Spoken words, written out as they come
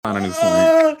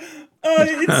Sonic Swank.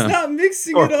 It's not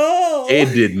mixing at all.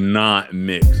 It did not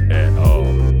mix at all.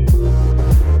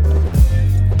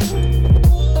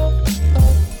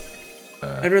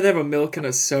 I'd rather have a milk and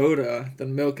a soda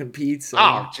than milk and pizza.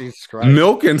 Oh, Jesus Christ.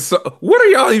 Milk and what are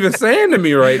y'all even saying to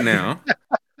me right now?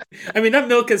 I mean, not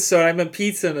milk and soda. I meant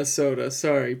pizza and a soda.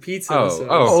 Sorry, pizza and a soda.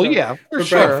 Oh, yeah, for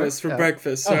sure. breakfast. For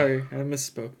breakfast. Sorry, I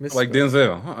misspoke. Like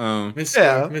Denzel.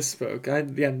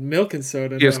 Misspoke. Yeah, milk and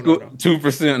soda. Yeah, no.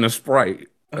 2% and a Sprite.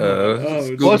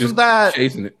 Wasn't that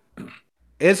chasing it?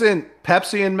 Isn't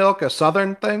Pepsi and milk a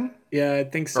Southern thing? Yeah, I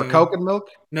think so. Or Coke and milk?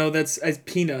 No, that's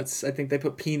peanuts. I think they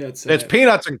put peanuts in It's it.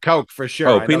 peanuts and Coke for sure.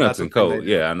 Oh, peanuts and Coke.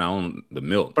 Yeah, I know the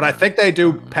milk. But I think they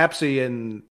do Pepsi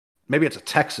and maybe it's a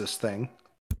Texas thing.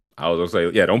 I was gonna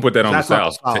say, yeah, don't put that on the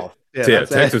South. Yeah,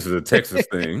 Texas is a Texas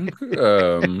thing.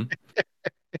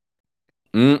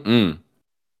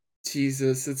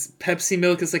 Jesus, it's Pepsi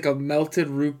milk is like a melted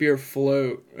root beer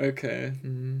float. Okay.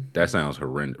 That sounds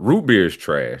horrendous. Root beer is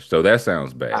trash, so that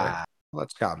sounds bad.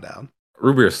 Let's calm down.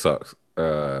 Root beer sucks.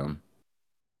 I'm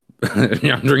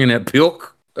drinking that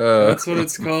Pilk. That's what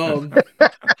it's called.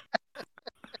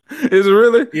 Is it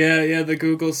really? Yeah, the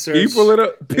Google search. Can you pull it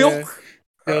up? Pilk?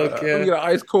 Yeah. Let me get an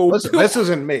ice cold. Listen, this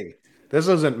isn't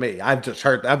me. I've just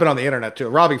heard. I've been on the internet too.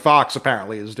 Robbie Fox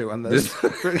apparently is doing this.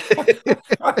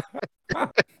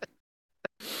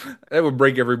 That would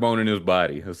break every bone in his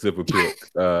body. A sip of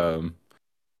Pilk.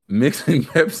 Mixing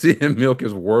Pepsi and milk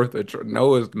is worth it.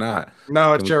 No, it's not.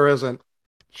 No, it sure isn't.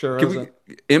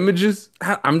 Images?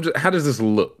 How does this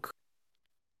look?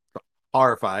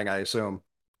 Horrifying, I assume.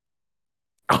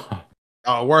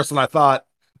 Oh, worse than I thought.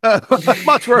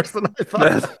 Much worse than I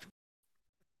thought.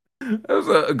 That's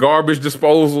a garbage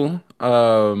disposal.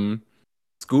 Scoob,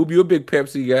 you a big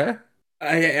Pepsi guy?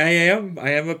 I am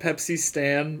a Pepsi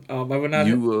stan. I would not.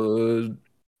 You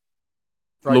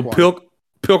little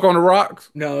Pilk on the rocks?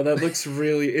 No, that looks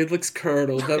it looks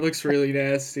curdled. That looks really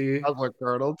nasty. That looks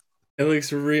curdled. It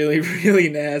looks really, really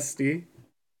nasty.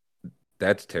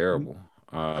 That's terrible.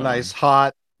 A nice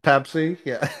hot Pepsi.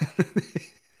 Yeah.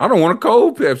 I don't want a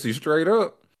cold Pepsi, straight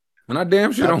up. And I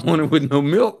damn sure don't want it with no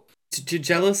milk.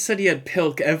 Jealous said he had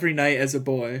Pilk every night as a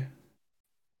boy.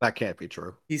 That can't be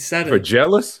true. He said it. For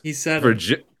Jealous? He said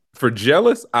it. For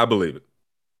Jealous, I believe it.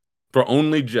 For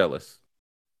only Jealous,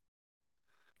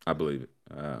 I believe it.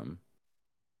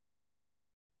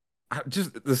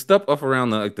 Just the stuff up around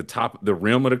the top, the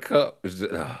rim of the cup is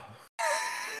just.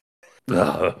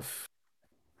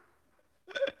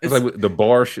 It's like the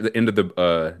bar, the end of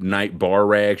the night bar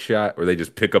rag shot, where they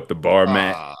just pick up the bar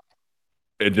mat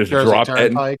and just drop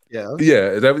it.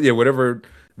 Yeah, whatever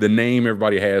the name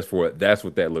everybody has for it, that's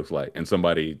what that looks like. And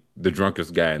the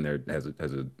drunkest guy in there has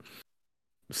a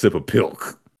sip of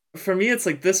Pilk. For me, it's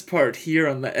like this part here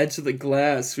on the edge of the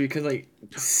glass where you can like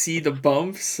see the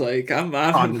bumps. Like I'm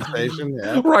condensation.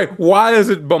 Yeah. Right. Why is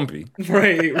it bumpy?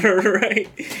 Right.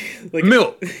 Like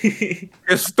milk,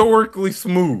 historically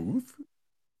smooth.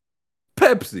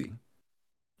 Pepsi,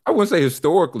 I wouldn't say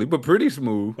historically, but pretty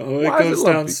smooth. Oh, it goes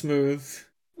down smooth.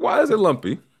 Why is it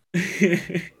lumpy?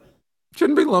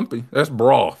 Shouldn't be lumpy. That's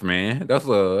broth, man. That's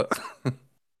you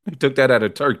took that out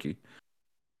of turkey.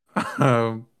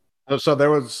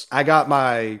 So I got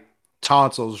my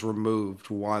tonsils removed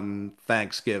one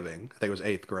Thanksgiving. I think it was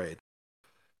 8th grade.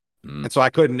 And so I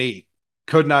could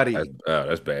not eat.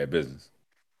 That's bad business.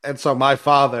 And so my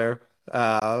father,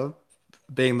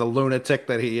 being the lunatic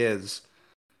that he is,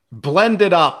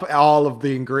 blended up all of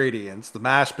the ingredients, the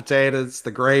mashed potatoes,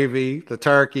 the gravy, the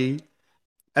turkey.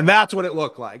 And that's what it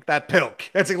looked like, that Pilk.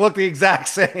 It looked the exact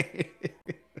same.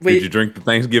 Did you drink the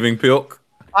Thanksgiving Pilk?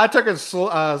 I took a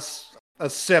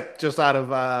sip just out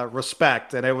of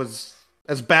respect, and it was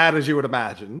as bad as you would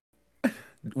imagine.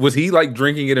 Was he like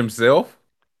drinking it himself?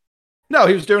 No,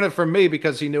 he was doing it for me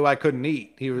because he knew I couldn't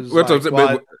eat. He was I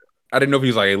didn't know if he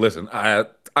was like, hey, listen, I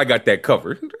got that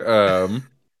covered.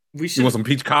 You want some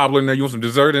peach cobbler in there? You want some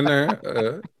dessert in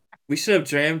there? We should have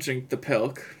Jam drink the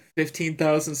Pilk.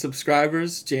 15,000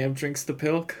 subscribers. Jam drinks the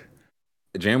Pilk.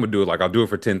 Jam would do it like, I'll do it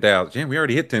for 10,000. Jam, we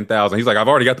already hit 10,000. He's like, I've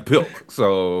already got the Pilk.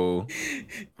 So,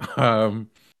 I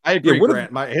agree,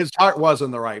 Grant. His heart was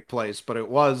in the right place, but it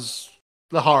was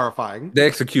the horrifying. The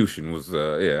execution was,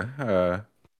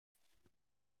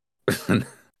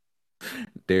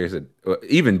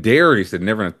 even Darius had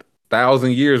never in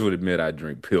 1,000 years would admit I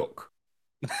drink Pilk.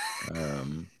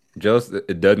 Just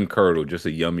it doesn't curdle, just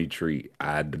a yummy treat.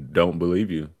 I don't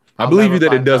believe you. I believe you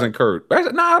that it doesn't curdle.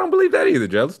 No, I don't believe that either,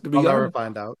 Jealous. To be honest, never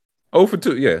find out. 0 for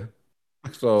 2, yeah.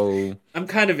 So I'm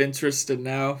kind of interested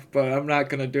now, but I'm not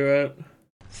gonna do it.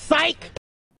 Psych!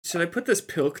 Should I put this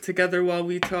Pilk together while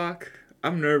we talk?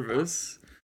 I'm nervous.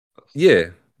 Yeah.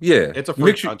 It's a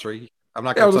free country. I'm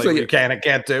not going to tell you what you can and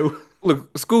can't do.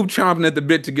 Look, Scoob chomping at the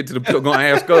bit to get to the pill. Gonna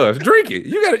ask us, drink it.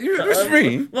 You got it. What's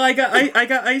mean? Well, I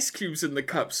got ice cubes in the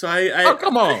cup, so oh,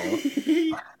 come on.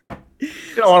 You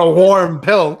don't want a warm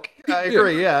pilk. I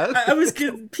agree. Yeah. I was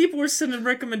getting, people were sending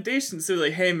recommendations. They're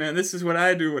like, "Hey, man, this is what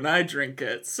I do when I drink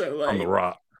it." So like, on the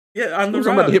rock. Yeah, on the rock.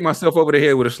 I'm about to hit myself over the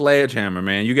head with a sledgehammer,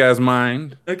 man. You guys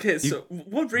mind? Okay, so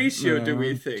what ratio do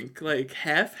we think? Like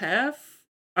half?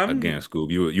 Again,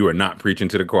 Scoob, you are not preaching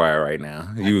to the choir right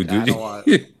now. You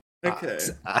do. Okay.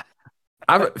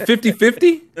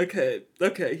 50-50?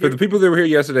 Okay. For the people that were here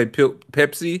yesterday,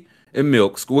 Pepsi and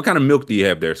milk. What kind of milk do you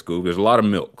have there, Scoob? There's a lot of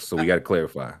milk, so we got to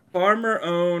clarify.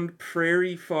 Farmer-owned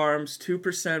Prairie Farms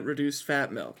 2% reduced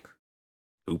fat milk.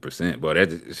 2%, but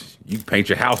you paint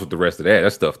your house with the rest of that.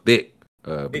 That stuff thick.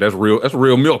 But that's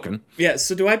real milking. Yeah.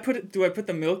 So do I put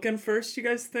the milk in first? You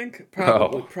guys think?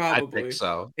 Probably. I think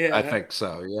so. Yeah. I think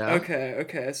so. Yeah.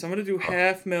 Okay. So I'm gonna do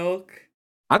half milk.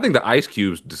 I think the ice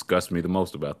cubes disgust me the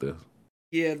most about this.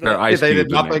 Yeah, they did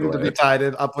nothing to be tied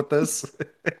up with this.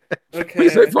 Okay. What you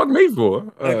say fuck me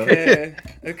for?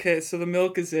 Okay. So the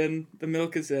milk is in.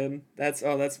 That's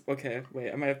okay.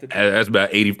 Wait, I might have to. That's about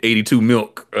 82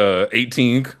 milk.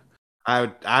 18.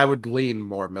 I would lean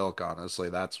more milk, honestly.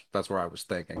 That's where I was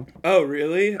thinking. Oh,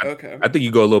 really? Okay. I think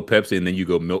you go a little Pepsi and then you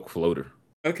go milk floater.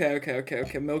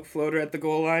 Okay. Milk floater at the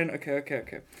goal line. Okay.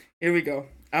 Here we go.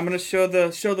 I'm gonna show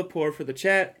the pour for the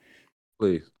chat.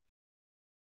 Please.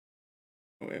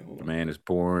 Wait, hold on. The man is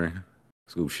pouring.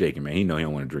 Scoob shaking, man. He know he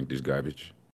don't want to drink this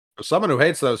garbage. For someone who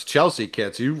hates those Chelsea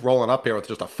kits, you rolling up here with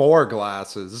just 4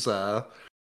 glasses.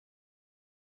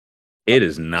 It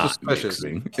is not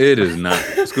mixing. It is not.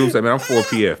 Scoob said, man, I'm 4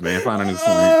 PF, man. Find a new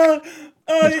point.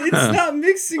 It's not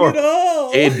mixing at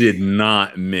all. It did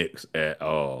not mix at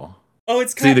all. Oh,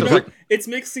 it's kind of it's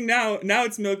mixing now. Now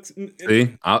it's milk.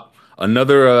 See,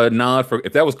 another nod for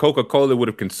if that was Coca-Cola, it would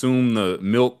have consumed the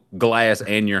milk glass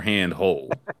and your hand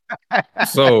whole.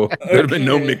 So there'd have been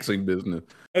no mixing business.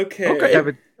 Okay.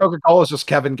 Coca-Cola is just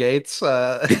Kevin Gates.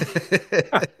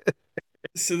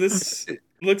 So this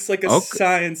looks like a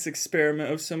science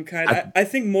experiment of some kind. I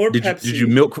think more Pepsi. Did you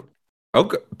milk?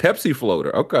 Okay, Pepsi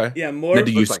floater. Okay. Yeah, more. Now,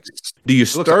 do you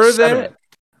stir that?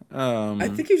 I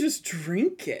think you just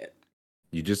drink it.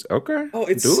 You just okay. Oh,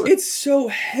 it's so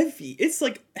heavy. It's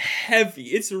like heavy.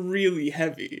 It's really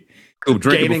heavy. Cool,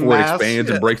 drink it before it expands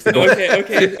and breaks the door.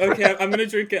 Okay. I'm gonna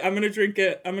drink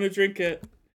it.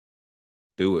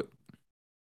 Do it.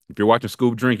 If you're watching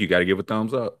Scoob drink, you got to give a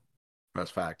thumbs up.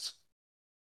 That's facts.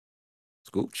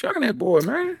 Scoob chugging that boy,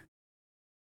 man.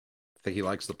 I think he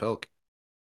likes the pilk.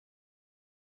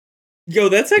 Yo,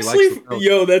 that's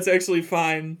actually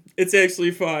fine. It's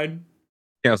actually fine.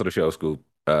 Cancel the show, Scoob.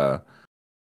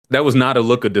 That was not a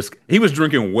look of disgust. He was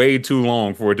drinking way too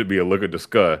long for it to be a look of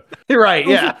disgust. You're right,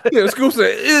 yeah. Scoob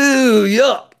said, ew,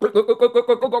 yuck.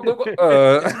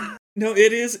 No,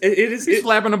 it is. He's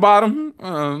slapping the bottom.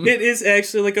 It is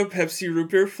actually like a Pepsi root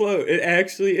beer float. It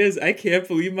actually is. I can't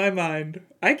believe my mind.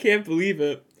 I can't believe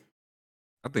it.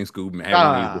 I think Scoob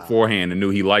had it beforehand and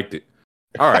knew he liked it.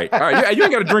 All right. Yeah, you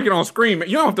ain't got to drink it on screen.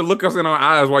 You don't have to look us in our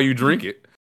eyes while you drink it.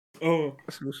 Oh.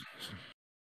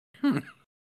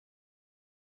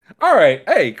 All right.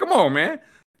 Hey, come on, man.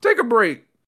 Take a break.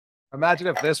 Imagine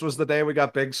if this was the day we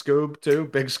got Big Scoob, too.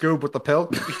 Big Scoob with the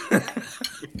pilk.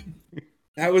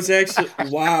 That was actually...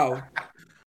 Wow.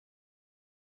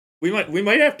 We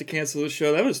might have to cancel the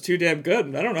show. That was too damn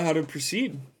good. I don't know how to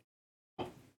proceed.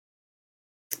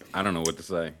 I don't know what to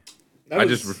say.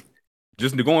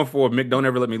 Just going forward, Mick, don't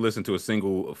ever let me listen to a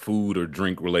single food or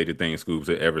drink related thing Scoob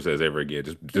ever says ever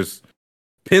again. Just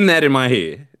pin that in my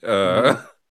head.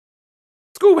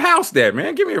 Scoob, house that,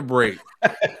 man. Give me a break.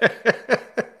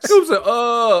 Scoob said,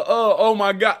 oh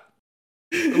my God.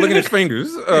 Look at his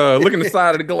fingers. Look at the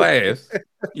side of the glass.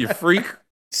 You freak.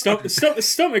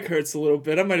 Stomach hurts a little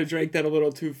bit. I might have drank that a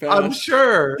little too fast. I'm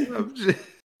sure.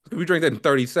 We drank that in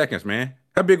 30 seconds, man.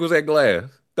 How big was that glass?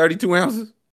 32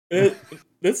 ounces?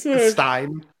 That's a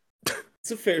Stein.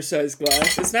 It's a fair sized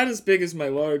glass. It's not as big as my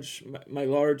large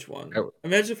one.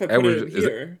 Imagine if I put it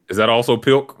here. Is that also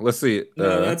pilk? Let's see it.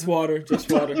 No, that's water.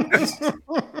 Just water.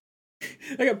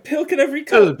 I got pilk in every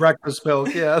cup. Breakfast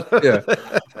pilk, yeah.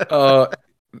 Yeah.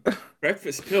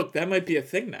 Breakfast pilk. That might be a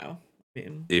thing now.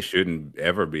 It shouldn't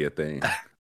ever be a thing.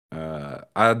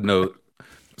 I know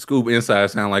Scoob inside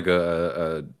sound like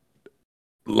a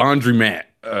laundromat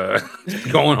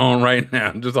going on right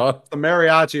now. Just all the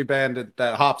mariachi band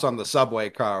that hops on the subway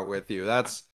car with you.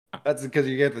 That's because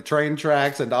you get the train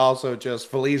tracks and also just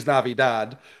Feliz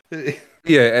Navidad.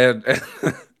 Yeah,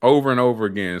 over and over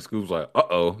again. Scoop's like,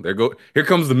 here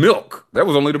comes the milk. That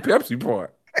was only the Pepsi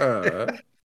part.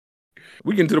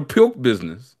 We get into the pilk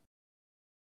business.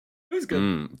 It was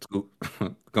good. Scoop,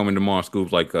 coming tomorrow,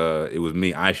 Scoop's like, it was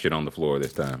me. I shit on the floor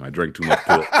this time. I drank too much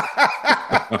pilk.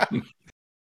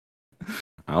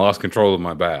 I lost control of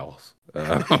my bowels.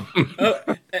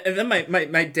 And then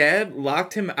my dad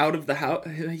locked him out of the house.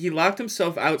 He locked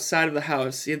himself outside of the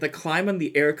house. He had to climb on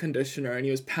the air conditioner, and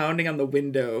he was pounding on the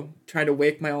window, trying to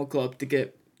wake my uncle up to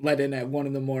get let in at 1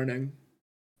 a.m.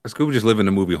 Scoop just lived in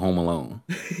the movie Home Alone.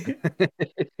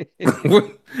 He had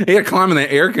to climb in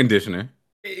the air conditioner.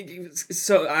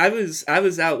 So I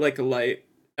was out like a light.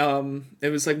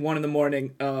 It was like 1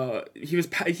 a.m.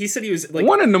 He said he was like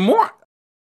 1 a.m.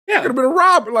 Yeah, could have been a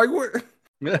robber. Like what?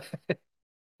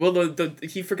 Well,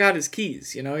 he forgot his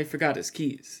keys. He forgot his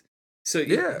keys. So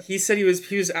yeah, he said he was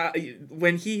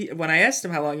when I asked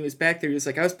him how long he was back there, he was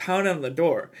like, I was pounding on the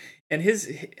door, and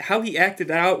how he acted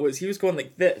out was he was going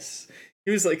like this.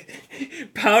 He was like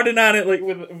pounding on it like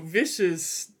with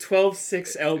vicious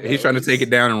 12-6 elbows. He's trying to take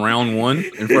it down in round 1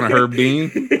 in front of Herb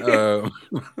Dean.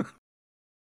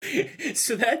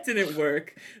 So that didn't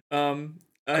work. And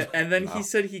then he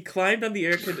said he climbed on the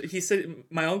air. He said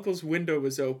my uncle's window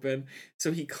was open,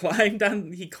 so he climbed on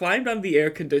the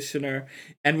air conditioner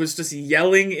and was just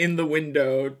yelling in the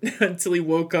window until he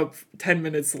woke up 10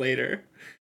 minutes later.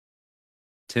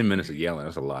 10 minutes of yelling,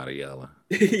 that's a lot of yelling.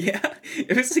 Yeah,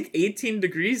 it was like 18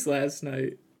 degrees last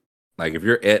night. Like if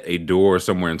you're at a door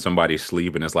somewhere and somebody's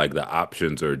sleeping, it's like the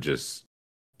options are just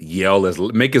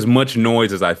make as much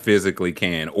noise as I physically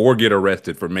can, or get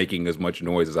arrested for making as much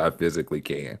noise as I physically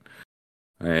can.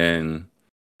 And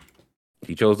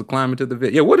he chose to climb into the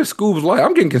vid. Yeah, what is Scoob's like?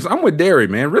 I'm with Derry,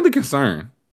 man. Really concerned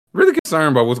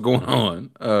about what's going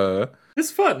on.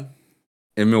 It's fun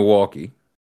in Milwaukee.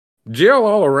 Jail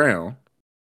all around.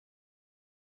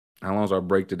 How long's our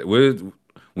break today? When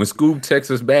Scoob texts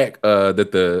us back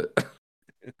that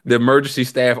the emergency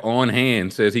staff on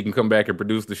hand says he can come back and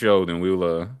produce the show, then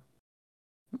we'll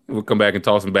come back and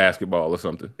talk some basketball or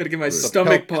something. Gotta get my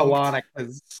stomach pumped.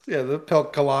 The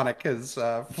Pilk colonic has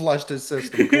flushed his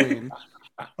system clean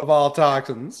of all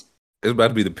toxins. It's about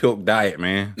to be the Pilk diet,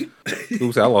 man.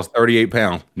 Scoob said I lost 38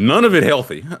 pounds. None of it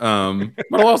healthy. But I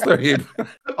lost 38.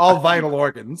 All vital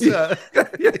organs. Yeah.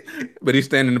 But he's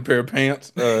standing in a pair of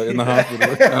pants in the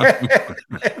hospital.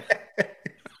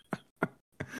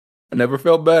 I never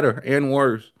felt better and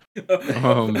worse.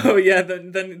 Yeah.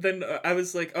 Then I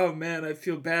was like, oh man, I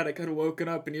feel bad. I could have woken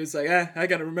up, and he was like, I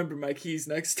gotta remember my keys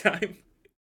next time.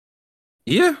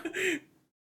 Yeah.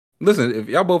 Listen, if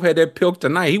y'all both had that Pilk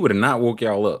tonight, he would have not woke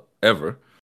y'all up ever.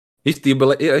 He'd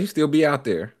still be out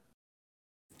there.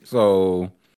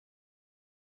 So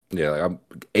yeah, like I'm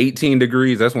 18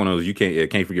 degrees. That's one of those you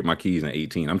can't forget my keys in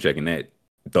 18. I'm checking that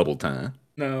double time.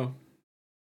 No.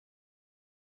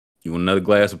 You want another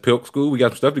glass of Pilk, School? We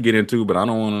got some stuff to get into, but I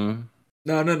don't want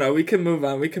to. No. We can move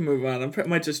on. I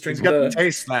might just drink. He's got the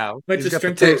taste now. Might just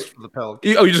drink the taste for the Pilk.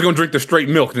 Oh, you're just gonna drink the straight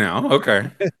milk now? Okay.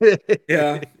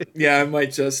 Yeah. I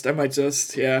might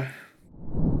just. Yeah.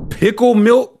 Pickle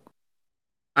milk.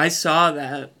 I saw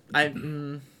that. I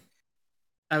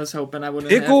was hoping I wouldn't.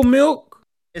 Pickle milk.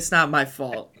 It's not my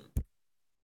fault.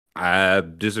 I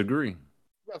disagree.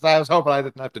 I was hoping I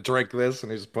didn't have to drink this,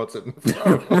 and he just puts it in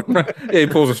the Yeah, he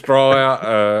pulls a straw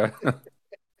out.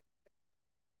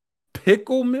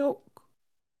 Pickle milk?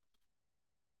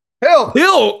 Pill!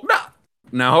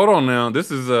 Now, hold on now.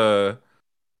 This is a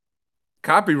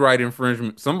copyright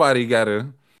infringement. Somebody gotta...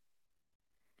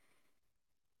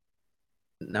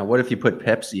 Now, what if you put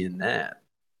Pepsi in that?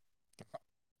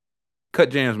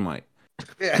 Cut Jam's mic.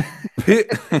 Yeah.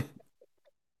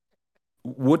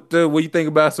 What do you think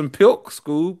about some Pilk,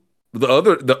 Scoob? The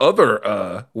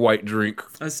other white drink.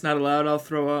 That's not allowed. I'll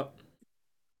throw up.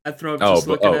 I throw up just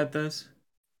looking at this.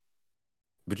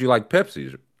 But you like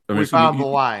Pepsi. We found the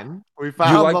line. We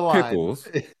found the line. Pickles.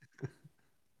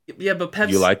 Yeah, but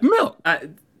Pepsi. You like milk.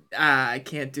 I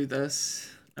can't do this.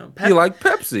 No, you like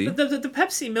Pepsi. The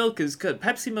Pepsi milk is good.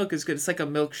 Pepsi milk is good. It's like a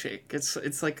milkshake.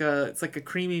 It's like a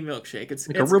creamy milkshake. It's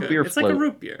a root beer. It's like a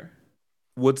root beer.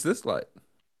 What's this like?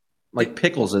 Like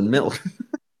pickles and milk.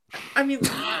 I mean,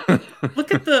 look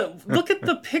at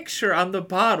the picture on the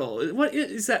bottle. What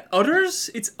is that? Udders?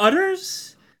 It's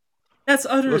udders. That's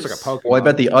udders. Looks like a Pokemon. Well, I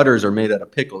bet the udders are made out of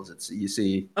pickles. It's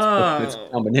a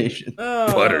combination.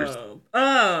 Butters.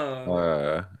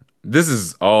 This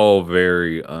is all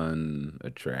very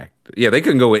unattractive. Yeah, they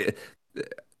couldn't go with.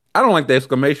 I don't like the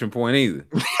exclamation point either.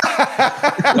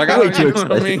 Like I don't, you know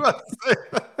what I mean?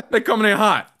 They coming in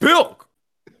hot. Pilk.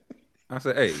 I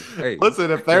said, hey.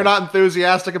 Listen, if they're not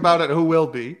enthusiastic about it, who will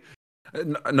be?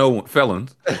 No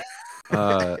felons.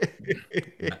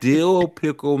 Dill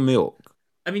pickle milk.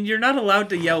 I mean, you're not allowed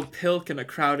to yell "pilk" in a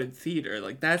crowded theater.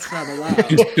 Like that's not allowed.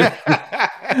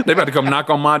 They about to come knock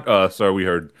on my. Sir, we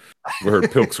heard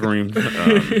pilk screams.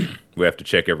 We have to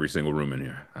check every single room in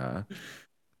here.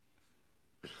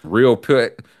 Real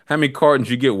pilk. How many cartons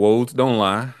you get, Wodes? Don't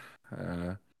lie.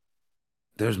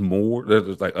 There's more.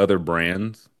 There's like other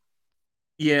brands.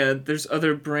 Yeah, there's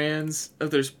other brands.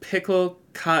 There's pickle,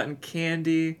 cotton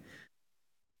candy.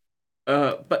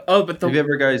 But have you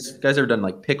ever guys ever done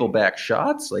like pickleback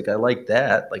shots? Like I like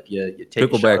that. Like you take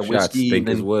pickleback a shot of whiskey shots stink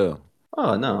as well.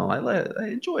 Oh no, I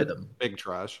enjoy them. Big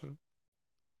trash.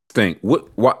 Stink.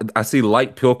 What? I see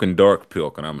light pilk and dark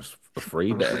pilk, and I'm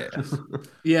afraid to ask.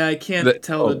 Yeah, I can't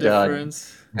tell the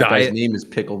difference. That guy's name is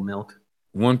Pickle Milk.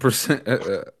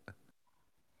 1%.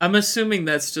 I'm assuming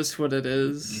that's just what it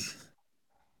is.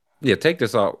 Yeah, take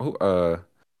this off.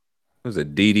 Who's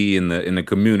it? Didi in the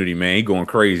community, man. He going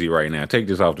crazy right now. Take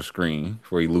this off the screen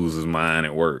before he loses his mind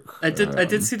at work. I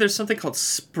did see there's something called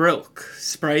Sprilk,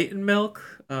 Sprite and milk.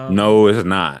 No, it's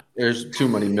not. There's too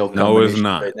many milk. No, it's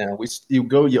not. Right now,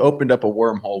 you opened up a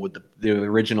wormhole with the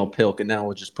original pilk, and now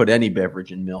we'll just put any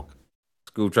beverage in milk.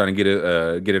 School trying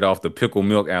to get it off the pickle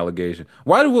milk allegation.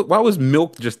 Why was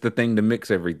milk just the thing to mix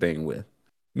everything with?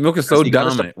 Milk is so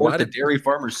dominant. Why the dairy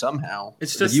farmers somehow?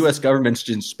 It's just the U.S. government's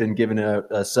just been giving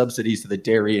subsidies to the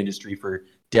dairy industry for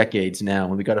decades now,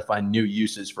 and we got to find new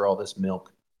uses for all this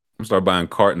milk. I'm start buying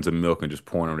cartons of milk and just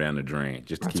pouring them down the drain,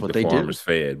 just to keep the farmers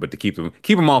fed, but to keep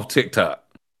them off TikTok,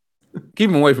 keep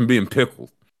them away from being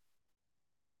pickled.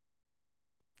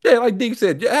 Yeah, like Deke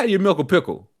said, how do you milk a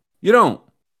pickle? You don't.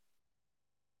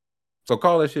 So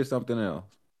call that shit something else.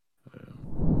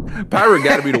 Pirate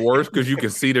got to be the worst because you can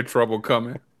see the trouble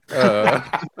coming. Like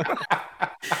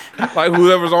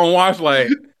whoever's on watch, like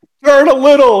turn a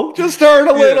little, just turn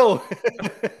a little.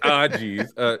 Ah, jeez.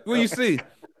 Well, you see,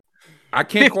 I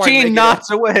can't 15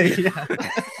 knots away. Yeah.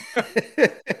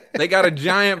 They got a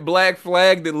giant black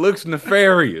flag that looks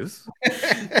nefarious.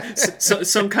 So,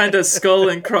 some kind of skull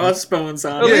and crossbones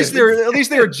on it. At least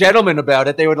they were gentlemen about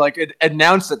it. They would like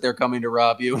announce that they're coming to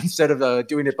rob you instead of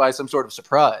doing it by some sort of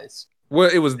surprise. Well,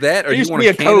 it was that, or there you want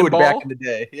a code back in the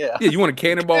day. Yeah, you want a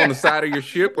cannonball on the side of your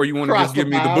ship, or you want to just give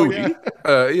me the booty?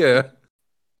 Yeah.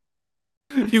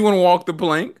 You want to walk the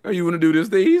plank, or you want to do this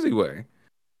the easy way?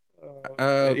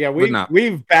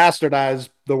 We've bastardized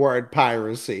the word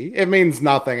piracy. It means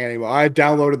nothing anymore. I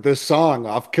downloaded this song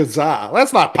off Kazaa.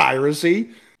 That's not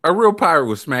piracy. A real pirate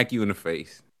would smack you in the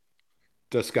face.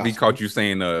 Disgusting. He caught you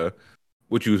saying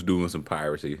what you was doing some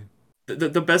piracy.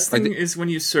 The best thing is when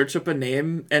you search up a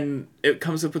name and it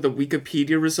comes up with a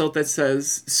Wikipedia result that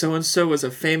says so-and-so was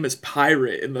a famous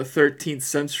pirate in the 13th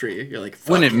century. You're like,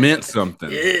 when it meant something.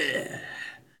 Yeah.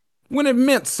 When it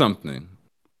meant something.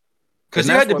 Because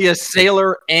you had to be a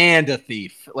sailor and a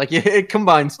thief. Like it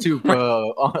combines two.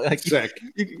 Sick.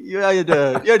 You had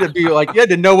to be like you had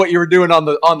to know what you were doing on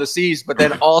the seas, but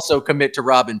then also commit to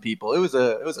robbing people. It was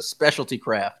a specialty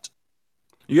craft.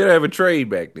 You gotta have a trade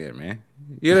back then, man.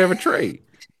 You gotta have a trade.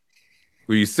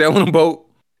 Were you selling a boat?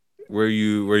 Were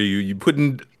you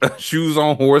putting shoes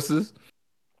on horses?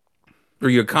 Were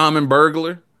you a common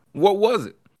burglar? What was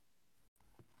it?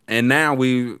 And now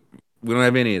we don't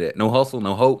have any of that. No hustle,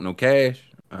 no hope, no cash.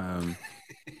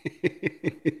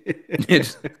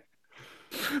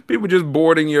 People just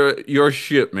boarding your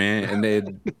ship, man, and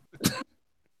then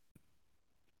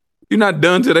you're not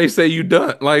done till they say you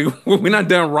done. Like we're not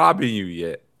done robbing you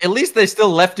yet. At least they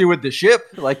still left you with the ship.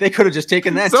 Like they could have just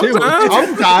taken that too.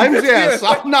 Sometimes, yes.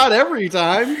 Not every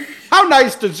time. How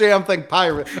nice does Jam think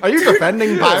pirate? Are you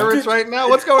defending pirates right now?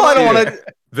 What's going on? I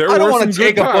don't want to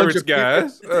take a bunch of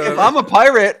guys. If I'm a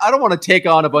pirate, I don't want to take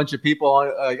on a bunch of people.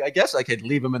 I guess I could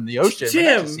leave them in the ocean.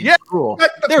 Jim, yeah, cool.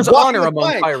 There's honor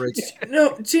among pirates.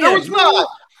 No, Jim. No, it's not.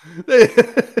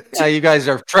 You guys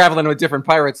are traveling with different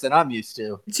pirates than I'm used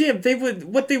to. Jim, they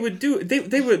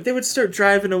would start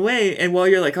driving away, and while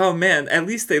you're like, oh man, at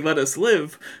least they let us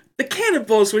live, the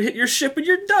cannonballs would hit your ship and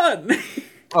you're done.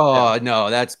 Oh no,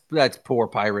 that's poor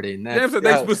pirating.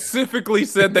 They specifically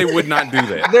said they would not do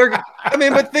that.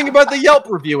 But think about the Yelp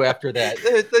review after that.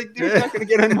 They're not going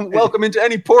to get welcome into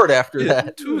any port after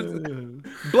that.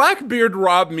 Blackbeard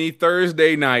robbed me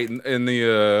Thursday night in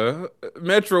the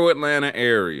Metro Atlanta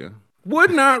area.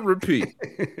 Would not repeat.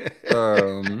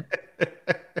 The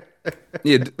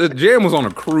Jam was on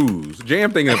a cruise.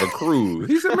 Jam thinking of a cruise.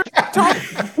 He said, man,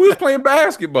 we was playing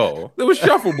basketball. There was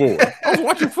shuffleboard. I was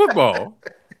watching football.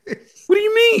 What do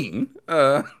you mean?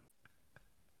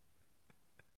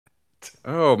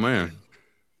 Oh, man.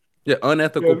 Yeah,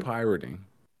 unethical pirating.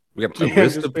 We got a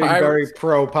list of being pirates. Very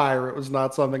pro pirate was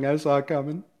not something I saw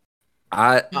coming.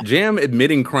 Jam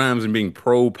admitting crimes and being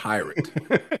pro pirate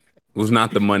was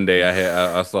not the Monday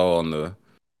I saw on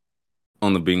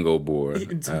the bingo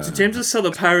board. James just saw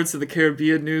the Pirates of the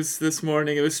Caribbean news this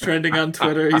morning. It was trending on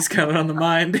Twitter. He's kind of on the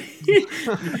mind.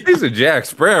 He's a Jack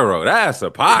Sparrow. That's a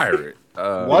pirate.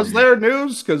 Was there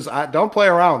news? Because I don't play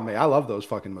around with me. I love those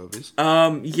fucking movies.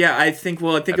 Yeah, I think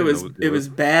it was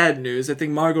bad news. I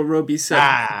think Margot Robbie said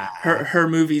her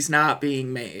movie's not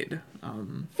being made.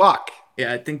 Fuck.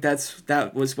 Yeah, I think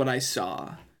that was what I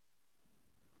saw.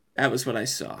 That was what I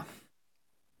saw.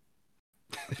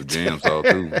 The Jam saw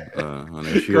too. On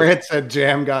that shit. Grant said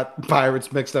Jam got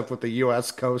pirates mixed up with the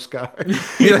U.S. Coast Guard.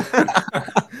 Yeah.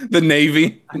 The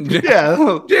Navy. Yeah,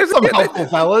 some helpful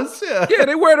fellas. Yeah,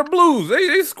 they wear the blues.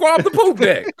 They squab the poop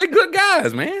deck. They good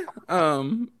guys, man.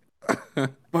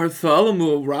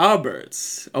 Bartholomew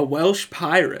Roberts, a Welsh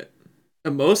pirate,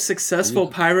 the most successful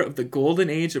pirate of the golden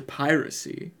age of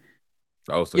piracy.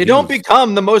 Oh, so you don't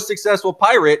become the most successful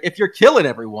pirate if you're killing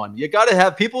everyone. You got to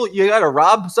have people. You got to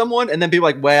rob someone, and then be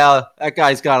like, "Well, that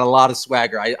guy's got a lot of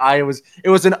swagger." It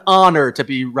was an honor to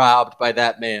be robbed by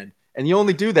that man, and you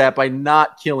only do that by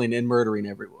not killing and murdering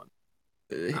everyone.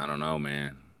 I don't know,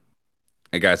 man.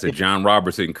 That guy said John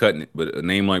Roberts isn't cutting it, but a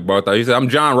name like Bartholomew, he said, "I'm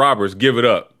John Roberts. Give it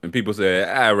up." And people said,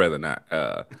 "I'd rather not."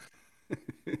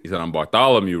 He said, "I'm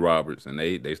Bartholomew Roberts," and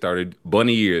they started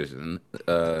bunny ears in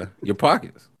your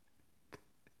pockets.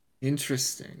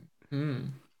 Interesting.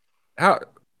 How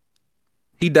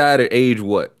he died at age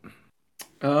what?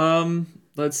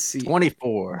 Let's see.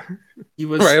 24. He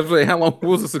was right. I was like, how long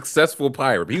was a successful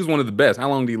pirate? He was one of the best. How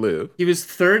long did he live? He was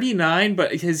 39,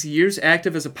 but his years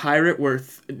active as a pirate were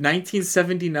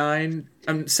 1719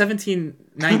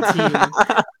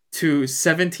 to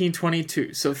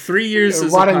 1722. So 3 years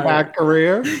as running back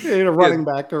career. He had a running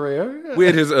back career. We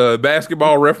had his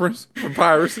basketball reference for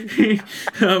piracy. He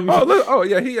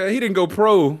didn't go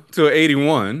pro till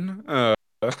 81.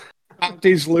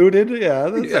 He's looted.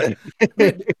 Yeah.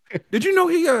 Did you know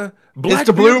he Black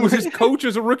Doubloon was his coach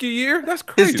as a rookie year? That's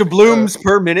crazy. His doubloons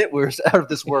per minute were out of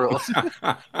this world.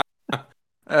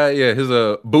 His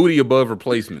booty above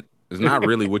replacement is not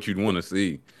really what you'd want to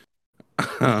see.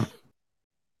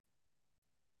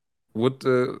 What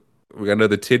we got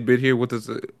another tidbit here. What is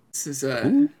it? This is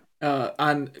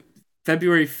on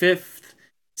February 5th,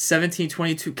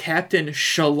 1722, Captain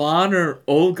Shalonner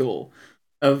Ogle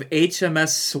of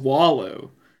HMS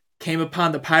Swallow came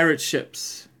upon the pirate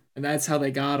ships, and that's how they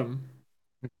got him.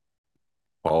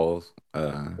 Pause.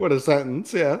 What a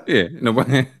sentence, yeah. Yeah,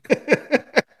 nobody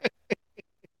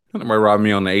robbed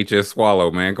me on the HS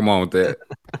Swallow, man. Come on with that.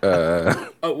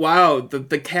 Oh wow,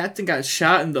 the captain got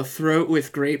shot in the throat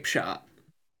with grape shot.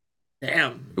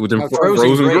 Damn. With them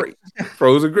frozen grape.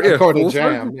 Frozen grape. According to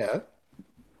Jam, yeah.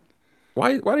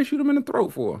 Why they shoot him in the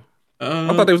throat for?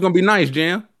 I thought they was gonna be nice,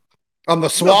 Jam. On the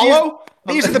Swallow?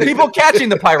 These are the people catching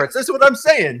the pirates. That's what I'm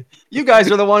saying. You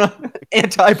guys are the one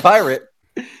anti-pirate.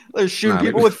 They're shooting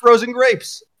people with frozen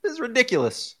grapes. This is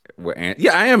ridiculous.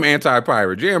 I am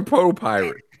anti-pirate. Jam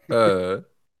pro-pirate.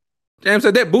 Jam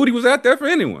said that booty was out there for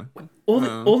anyone.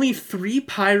 Only 3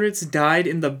 pirates died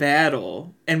in the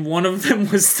battle, and one of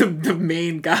them was the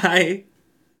main guy.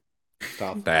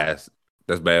 That's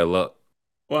bad luck.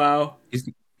 Wow.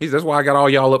 That's why I got all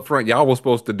y'all up front. Y'all was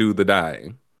supposed to do the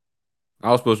dying. I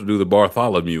was supposed to do the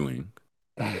Bartholomewing.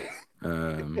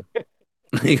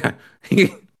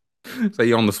 So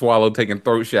you on the Swallow taking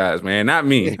throat shots, man. Not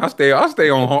me. I stay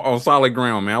on solid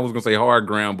ground, man. I was gonna say hard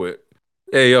ground, but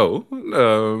hey yo.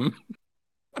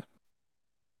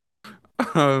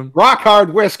 Rock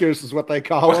hard whiskers is what they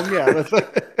call them. Yeah. That's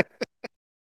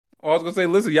I was gonna say,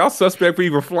 listen, y'all suspect for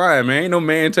even flying, man. Ain't no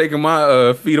man taking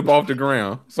my feet up off the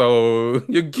ground. So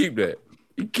you can keep that.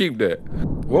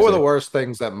 What were the worst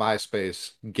things that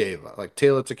MySpace gave? Like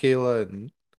Tila Tequila and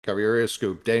Career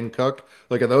Scoop, Dane Cook.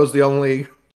 Like, are those the only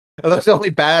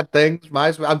bad things?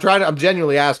 MySpace. I'm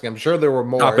genuinely asking. I'm sure there were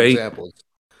more examples.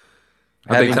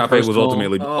 I think top 8 was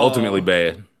ultimately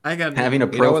bad. I got having a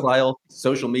profile,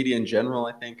 social media in general.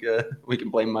 I think we can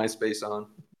blame MySpace on.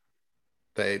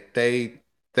 They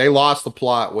lost the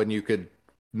plot when you could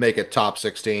make it top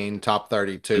 16, top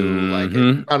 32.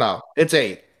 Mm-hmm. No, it's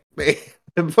 8.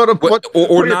 Put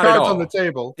or your not cards at all on the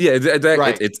table. Yeah, exactly.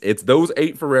 Right. It's those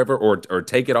 8 forever, or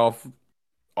take it off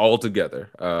altogether.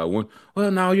 No,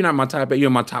 you're not my top 8. You're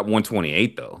my top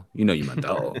 128 though. You know you're my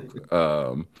dog.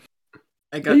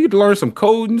 You could learn some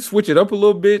code and switch it up a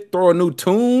little bit. Throw a new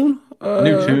tune.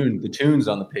 New tune. The tunes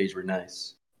on the page were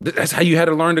nice. That's how you had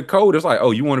to learn the code. It's like,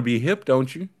 oh, you want to be hip,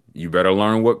 don't you? You better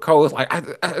learn what code. It's like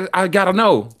I gotta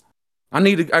know.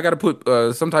 I gotta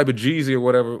put some type of Jeezy or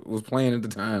whatever was playing at the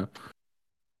time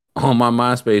on my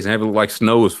MySpace and have it look like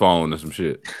snow was falling or some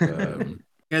shit. You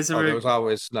guys ever... there was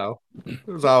always snow. There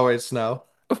was always snow.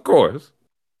 Of course.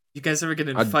 You guys ever get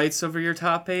in fights over your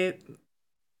top 8?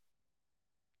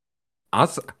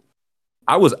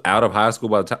 I was out of high school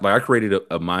by the time, like, I created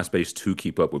a MySpace to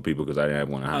keep up with people because I didn't have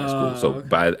one in high school. So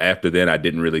after then, I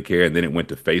didn't really care, and then it went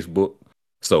to Facebook.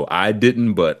 So I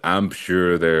didn't, but I'm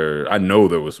sure I know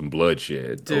there was some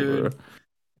bloodshed. Dude,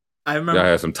 I remember I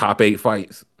had some top 8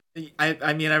 fights.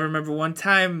 I mean, I remember one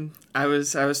time I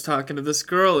was talking to this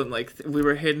girl and like we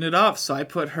were hitting it off. So I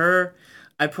put her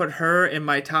in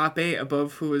my top 8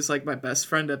 above who was like my best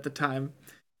friend at the time,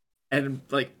 and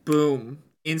like boom,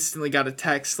 instantly got a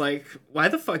text like, "Why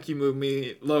the fuck you moved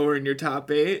me lower in your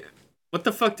top 8? What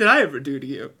the fuck did I ever do to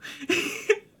you?"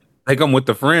 Like, I'm with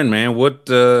the friend, man. What?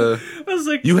 I was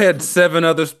like, you had 7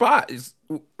 other spots.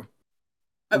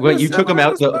 Wait, you took them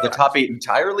out the top 8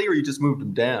 entirely, or you just moved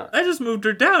them down? I just moved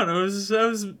her down. I was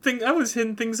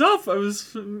hitting things off.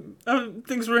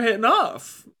 Things were hitting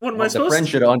off. What am I supposed to do? The friend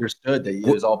should have understood that it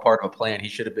was all part of a plan. He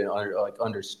should have been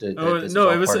understood. Oh no,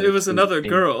 it was another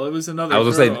girl. It was another. I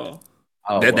was gonna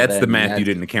say that's the math you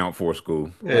didn't account for,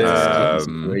 Scoob.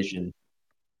 Situation.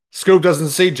 Scoob doesn't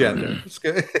see gender.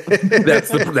 that's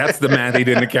the math he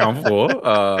didn't account for.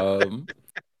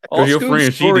 All your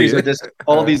friends, stories are just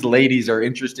all these ladies are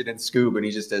interested in Scoob, and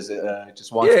he just does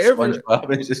wants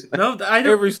SpongeBob. No, I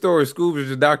don't. Every story, Scoob is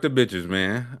just Dr. Bitches,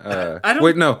 man. I don't.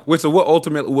 Wait, no. Wait, so what?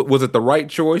 Ultimately, was it the right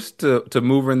choice to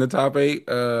move her in the top 8?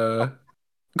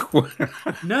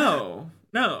 No.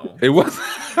 It was.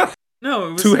 No,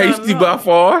 it was too hasty by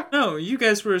far. No, you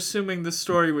guys were assuming the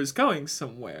story was going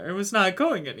somewhere. It was not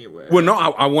going anywhere. Well, no,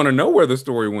 I want to know where the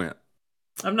story went.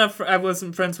 I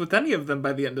wasn't friends with any of them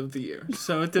by the end of the year,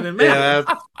 so it didn't matter.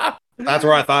 Yeah, that's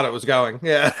where I thought it was going.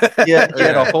 Yeah. Yeah, you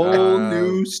had a whole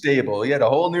new stable. You had a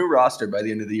whole new roster by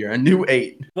the end of the year. A new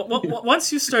 8.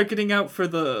 Once you start getting out for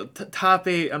the top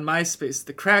 8 on MySpace,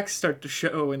 the cracks start to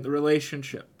show in the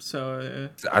relationship. So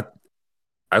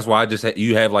that's why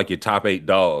you have like your top 8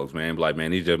 dogs, man. Like,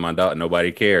 man, these are my dog.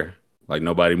 Nobody care. Like,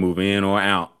 nobody move in or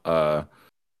out.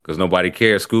 Because nobody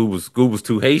cares. Scoob was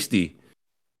too hasty.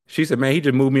 She said, "Man, he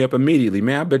just moved me up immediately,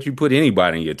 man. I bet you put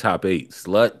anybody in your top 8,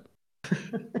 slut."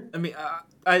 I mean,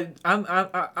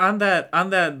 on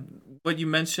that what you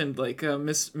mentioned, like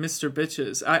Mr.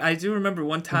 Bitches. I do remember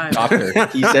one time. Doctor,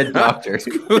 he said doctor.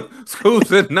 Scoob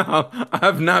said, "No,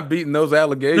 I've not beaten those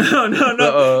allegations."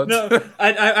 No.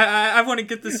 I want to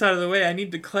get this out of the way. I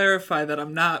need to clarify that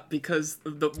I'm not, because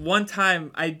the one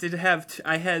time I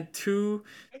had two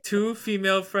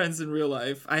female friends in real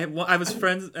life. I was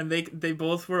friends, and they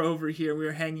both were over here. We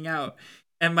were hanging out,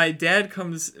 and my dad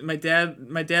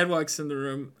walks in the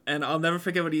room, and I'll never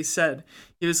forget what he said.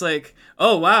 He was like,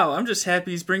 "Oh wow, I'm just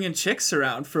happy he's bringing chicks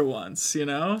around for once, you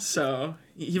know." So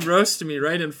he roasted me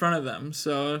right in front of them.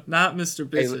 So not Mr.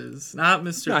 Bitches, not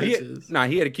Mr. Bitches.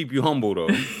 He had to keep you humble though.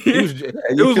 It was a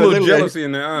little jealousy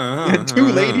in there. He had 2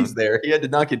 ladies there. He had to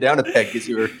knock you down a peg because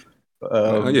you were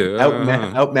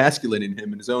out masculine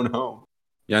him in his own home.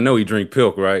 Yeah, I know he drink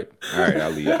pilk, right? All right,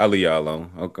 I'll leave y'all alone.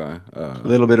 Okay. A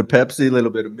little bit of Pepsi, a little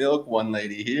bit of milk. One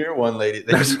lady here, one lady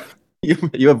there.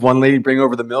 You have one lady bring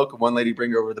over the milk and one lady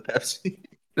bring over the Pepsi.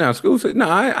 Now, Scoob said, "No,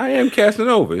 I am casting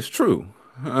over. It's true."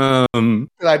 I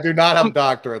do not have a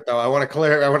doctorate, though. I want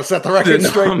to set the record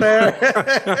straight there.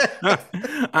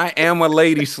 I am a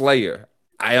lady slayer.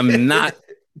 I am not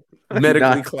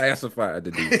medically classified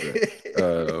to do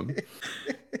so.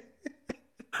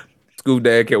 Scoob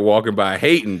dad kept walking by,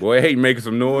 hating making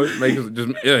some noise,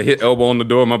 hit elbow on the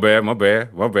door. My bad.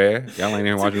 Y'all ain't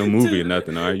even watching no movie or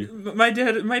nothing, are you? My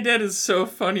dad is so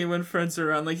funny when friends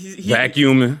are around. Like he's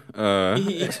vacuuming.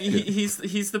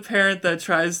 He's the parent that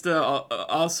tries to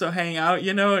also hang out,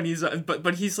 you know, and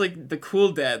but he's like the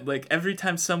cool dad. Like every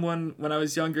time someone, when I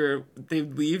was younger,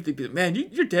 they'd leave, they'd be like, "Man,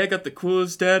 your dad got the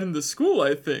coolest dad in the school,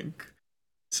 I think."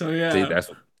 So yeah, see,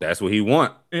 that's what he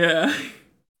want. Yeah.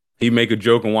 He make a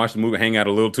joke and watch the movie, hang out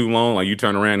a little too long. Like you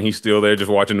turn around and he's still there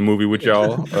just watching the movie with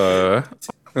y'all.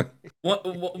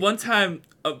 One time,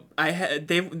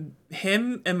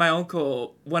 him and my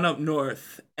uncle went up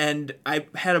north, and I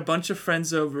had a bunch of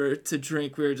friends over to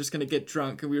drink. We were just gonna get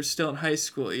drunk, and we were still in high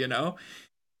school, you know.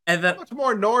 And then, how much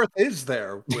more north is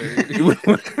there?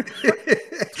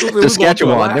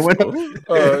 Saskatchewan. They went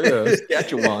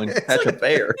Saskatchewan. That's a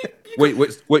fair. Wait.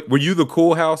 Were you the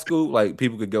cool house school? Like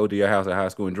people could go to your house at high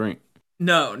school and drink?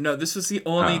 No. This was the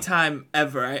only time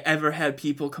ever I ever had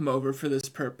people come over for this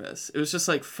purpose. It was just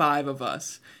like 5 of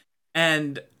us,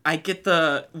 and I get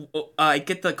the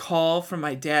call from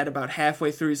my dad about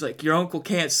halfway through. He's like, "Your uncle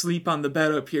can't sleep on the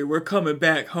bed up here. We're coming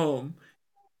back home,"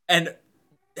 and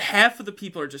half of the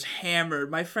people are just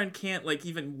hammered. My friend can't like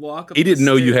even walk up. He didn't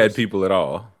know you had people at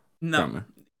all. No.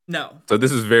 No. So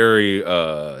this is very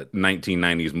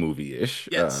 1990s movie-ish.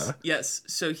 Yes.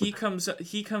 So he comes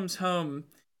home,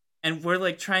 and we're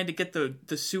like trying to get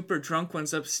the super drunk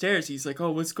ones upstairs. He's like, "Oh,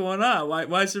 what's going on?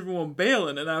 Why is everyone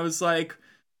bailing?" And I was like,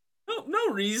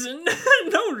 no reason.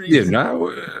 No reason. Yeah,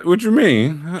 what you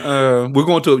mean?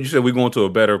 You said we're going to a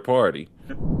better party.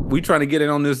 We trying to get in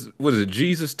on this, what is it,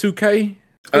 Jesus 2K?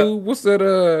 What's that?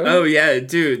 Oh yeah,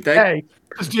 dude. Hey,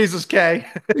 it's Jesus K.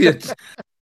 Yeah.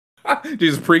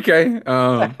 Jesus pre-K.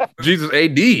 Jesus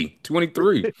AD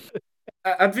 23.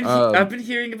 I've been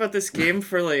hearing about this game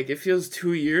for like it feels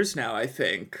 2 years now, I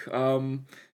think.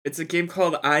 It's a game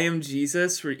called I Am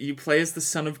Jesus, where you play as the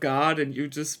Son of God and you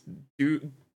just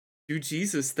do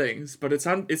Jesus things, but it's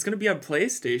gonna be on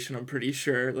PlayStation, I'm pretty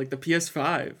sure, like the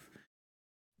PS5.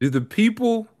 Do the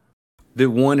people that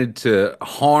wanted to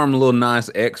harm Lil Nas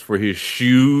X for his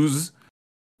shoes,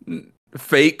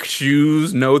 fake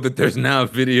shoes, know that there's now a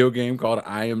video game called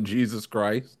I Am Jesus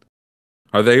Christ?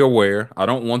 Are they aware? I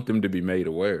don't want them to be made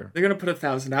aware. They're gonna put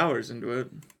 1,000 hours into it.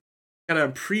 Got a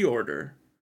pre-order.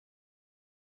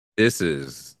 This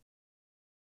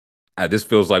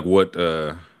feels like what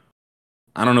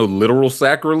I don't know, literal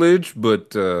sacrilege,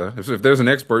 but if there's an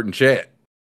expert in chat,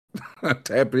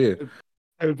 tap in.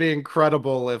 It would be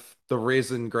incredible if the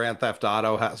reason Grand Theft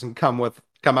Auto hasn't come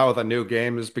out with a new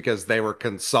game is because they were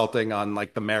consulting on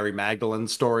like the Mary Magdalene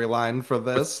storyline for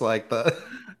this. Like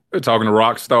they're talking to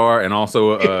Rockstar and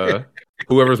also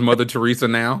whoever's Mother Teresa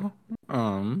now.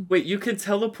 Wait, you can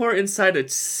teleport inside a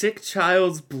sick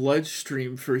child's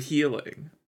bloodstream for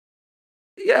healing.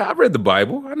 Yeah, I read the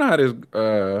Bible. I know how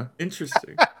to.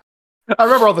 Interesting. I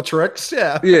remember all the tricks.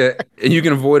 Yeah. Yeah, and you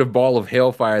can avoid a ball of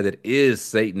hellfire that is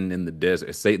Satan in the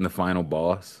desert. Satan, the final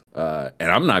boss. And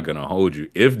I'm not gonna hold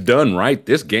you. If done right,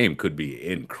 this game could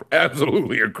be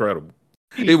absolutely incredible.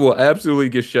 It will absolutely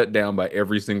get shut down by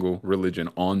every single religion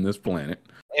on this planet.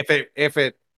 If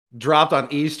it dropped on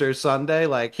Easter Sunday,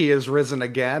 like He Is Risen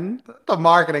Again, the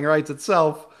marketing writes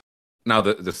itself. Now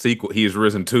the sequel, He Is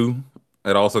Risen 2.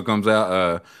 It also comes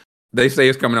out. They say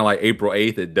it's coming out like April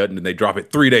 8th. It doesn't, and they drop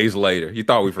it 3 days later. You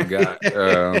thought we forgot.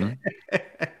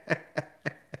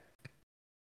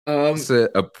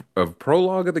 A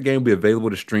prologue of the game will be available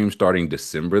to stream starting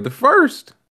December the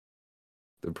 1st.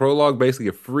 The prologue, basically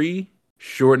a free,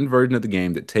 shortened version of the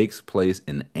game that takes place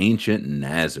in ancient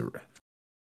Nazareth.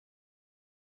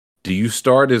 Do you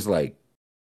start as like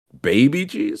baby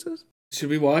Jesus? Should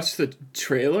we watch the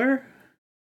trailer?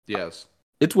 Yes.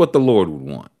 It's what the Lord would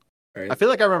want. Right. I feel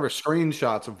like I remember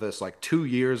screenshots of this like 2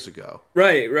 years ago.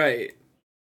 Right.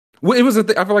 Well, it was I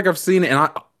feel like I've seen it, and I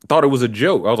thought it was a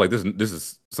joke. I was like, "This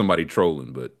is somebody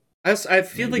trolling," but I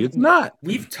feel like it's not.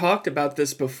 We've talked about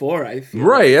this before. I feel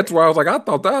right. That's why I was like, I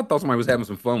thought somebody was having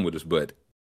some fun with us, but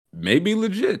maybe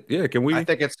legit. Yeah, can we? I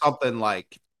think it's something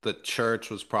like the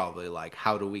church was probably like,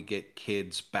 "How do we get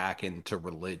kids back into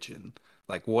religion?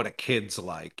 Like, what are kids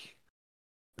like?"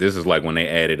 This is like when they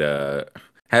added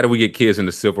how do we get kids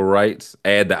into civil rights?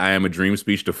 Add the I Am a Dream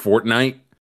speech to Fortnite.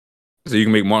 So you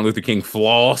can make Martin Luther King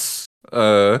floss.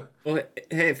 Well,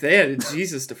 hey, if they added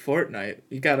Jesus to Fortnite,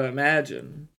 you gotta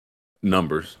imagine.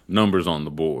 Numbers on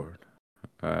the board.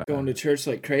 Going to church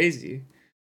like crazy.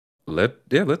 Let's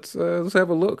have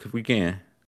a look if we can.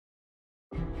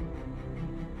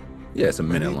 Yeah, it's a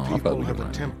minute long. People have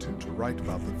attempted to write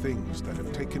about the things that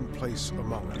have taken place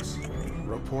among us.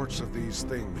 Reports of these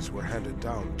things were handed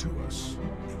down to us.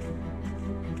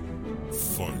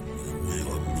 Finally, we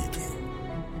are meeting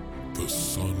the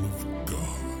Son of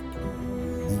God,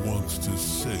 who wants to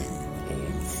save all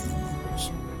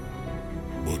humans.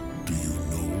 But do you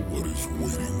know what is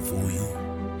waiting for you?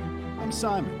 I'm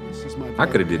Simon. This is my brother. I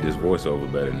could have did this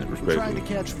voiceover better than respect. We're trying to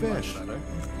catch fish.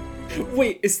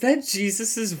 Wait, is that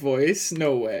Jesus's voice?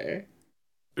 No way.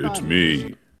 It's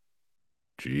me,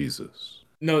 Jesus.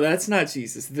 No, that's not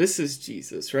Jesus. This is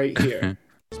Jesus right here.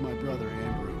 It's my brother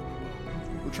Andrew.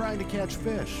 We're trying to catch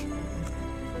fish.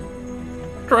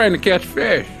 But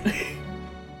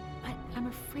I'm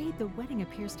afraid the wedding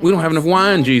appears to. We don't have enough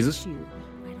wine, Jesus. I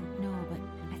don't know, but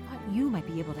I thought you might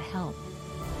be able to help.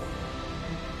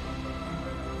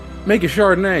 Make a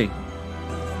Chardonnay.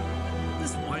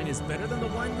 This wine is better than the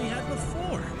wine we had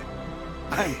before.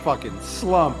 I'm fucking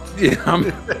slumped. Yeah,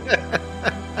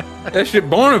 that shit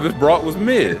Barnabas brought was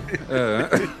mid.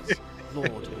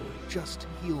 Lord, just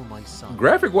heal my son.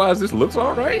 Graphic wise, this looks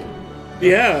all right.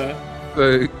 Yeah.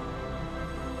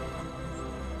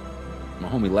 My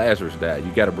homie Lazarus died.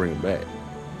 You got to bring him back.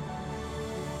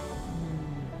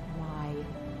 Why?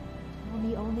 Tell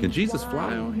me only Can Jesus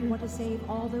fly on here? You want to save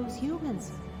all those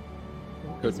humans?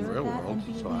 Good in real world,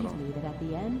 and so I believe don't. me that at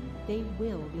the end they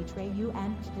will betray you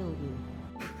and kill you.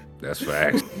 That's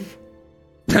facts.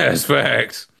 That's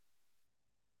facts.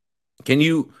 Can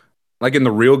you, like in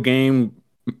the real game,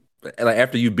 like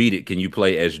after you beat it, can you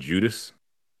play as Judas?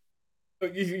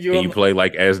 Can you play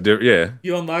like as yeah?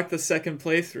 You unlock the second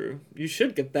playthrough. You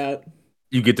should get that.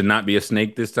 You get to not be a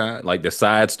snake this time, like the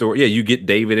side story. Yeah, you get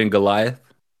David and Goliath.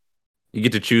 You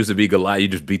get to choose to be Goliath. You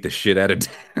just beat the shit out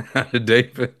of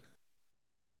David.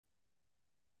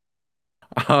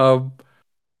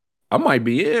 I might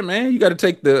be in, man. You got to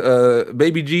take the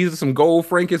baby Jesus, some gold,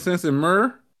 frankincense, and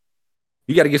myrrh.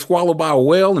 You got to get swallowed by a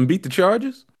whale and beat the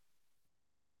charges.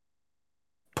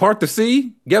 Part the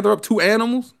sea, gather up 2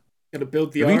 animals. Got to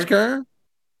build the ark. Each kind.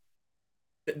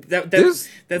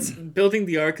 That's building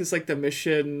the ark is like the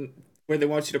mission where they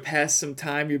want you to pass some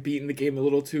time. You're beating the game a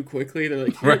little too quickly. They're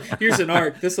like, here's an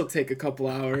ark. This will take a couple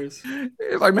hours.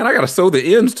 It's like, man, I got to sew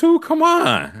the ends too. Come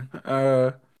on.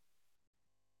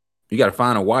 You got to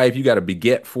find a wife. You got to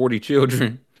beget 40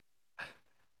 children.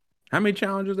 How many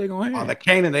challenges they gonna have? On the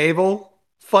Cain and Abel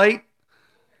fight.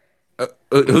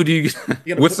 Who do you?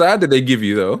 What side did they give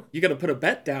you though? You got to put a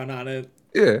bet down on it.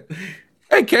 Yeah.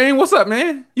 Hey, Cain, what's up,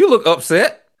 man? You look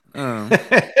upset. You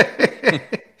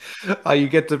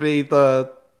get to be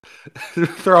the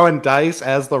throwing dice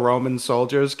as the Roman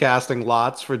soldiers casting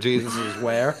lots for Jesus's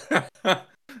wear.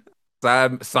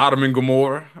 Sodom and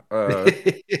Gomorrah.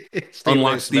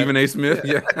 Unlike Stephen A. Smith.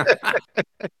 Yeah.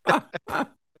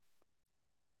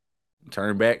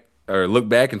 Turn back or look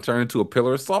back and turn into a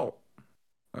pillar of salt.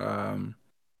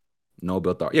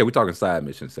 Nobel thought. Yeah, we're talking side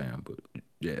mission, Sam, but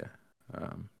yeah.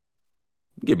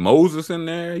 Get Moses in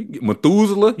there. You get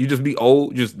Methuselah. You just be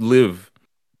old. Just live.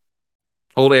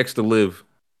 Hold X to live.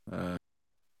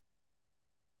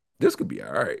 This could be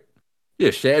all right.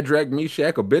 Yeah, Shadrach,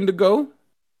 Meshach, Abednego.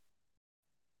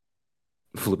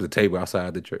 Flip the table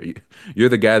outside the church. You're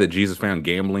the guy that Jesus found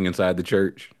gambling inside the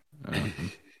church.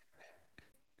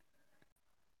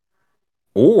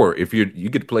 Or if you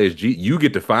get to play as you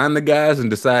get to find the guys and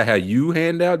decide how you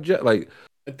hand out like.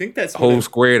 I think that's whole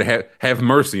square to have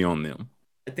mercy on them.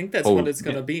 I think that's what it's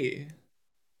gonna be.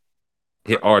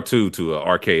 Hit R2 to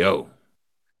a RKO.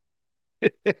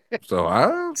 So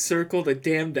I circle the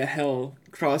damn to hell.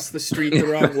 Cross the street the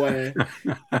wrong way.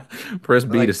 Press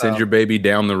B to send your baby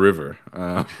down the river.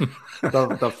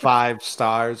 The 5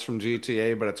 stars from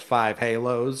GTA, but it's 5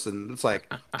 halos, and it's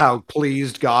like how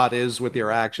pleased God is with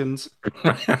your actions.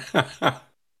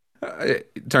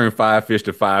 Turn 5 fish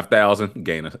to 5,000.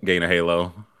 Gain a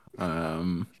halo.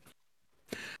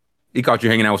 He caught you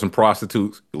hanging out with some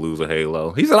prostitutes. You lose a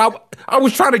halo. He said, "I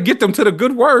was trying to get them to the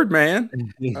good word,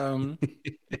 man."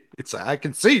 It's I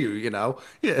can see you, you know.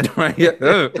 Yeah.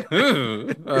 That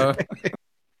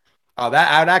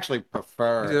I'd actually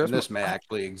prefer. And this may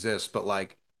actually exist, but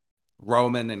like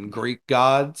Roman and Greek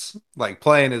gods, like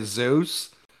playing as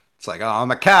Zeus. It's like, oh,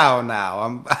 I'm a cow now.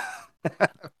 I'm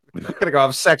gonna go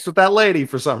have sex with that lady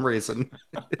for some reason.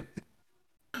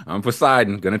 I'm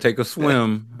Poseidon, gonna take a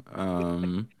swim.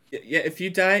 Yeah, if you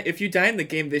die in the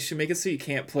game, they should make it so you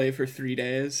can't play for 3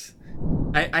 days.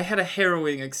 I had a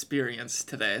harrowing experience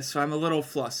today, so I'm a little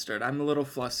flustered.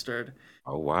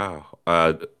 Oh wow.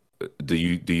 Do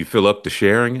you feel up to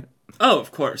sharing it? Oh,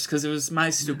 of course, because it was my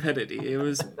stupidity. It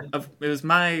was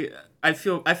my. I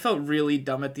felt really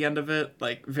dumb at the end of it,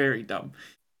 like very dumb.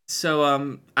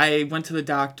 So I went to the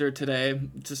doctor today,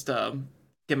 just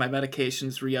get my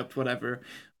medications re-upped, whatever.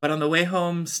 But on the way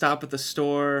home, stop at the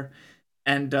store,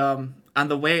 and on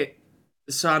the way,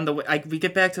 we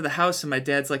get back to the house, and my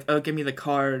dad's like, "Oh, give me the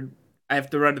card. I have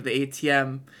to run to the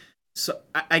ATM." So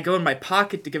I go in my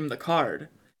pocket to give him the card.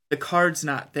 The card's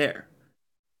not there.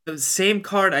 The same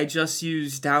card I just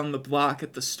used down the block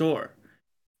at the store.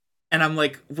 And I'm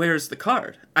like, where's the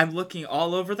card? I'm looking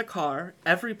all over the car,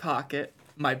 every pocket,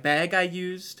 my bag I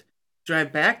used,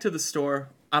 drive back to the store.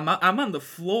 I'm on the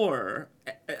floor.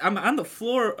 I'm on the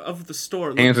floor of the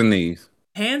store. Hands and knees.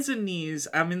 Hands and knees.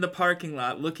 I'm in the parking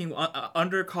lot looking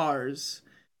under cars.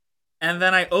 And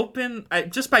then I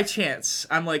just by chance,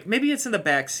 I'm like, maybe it's in the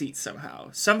back seat somehow.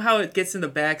 Somehow it gets in the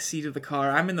back seat of the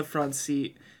car. I'm in the front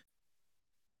seat.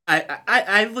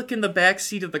 I look in the back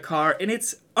seat of the car, and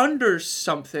it's under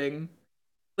something.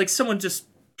 Like someone just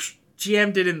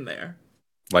jammed it in there.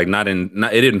 Like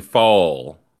it didn't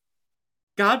fall.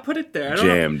 God put it there.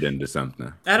 Jammed into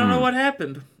something. I don't know what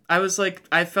happened. I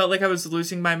felt like I was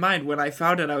losing my mind when I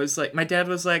found it. I was like, my dad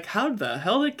was like, how the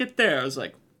hell did it get there? I was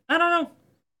like, I don't know.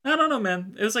 I don't know,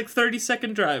 man. It was like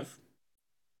 30-second drive.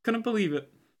 Couldn't believe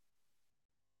it.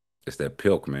 It's that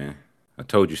pilk, man. I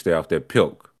told you stay off that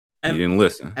pilk. You didn't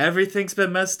listen. Everything's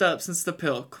been messed up since the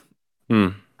pilk.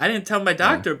 I didn't tell my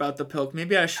doctor about the pilk.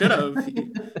 Maybe I should have.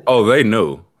 Oh, they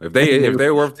knew.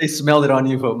 They smelled it on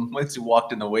you once you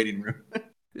walked in the waiting room.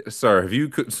 Sir, have you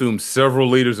consumed several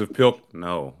liters of pilk?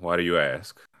 No. Why do you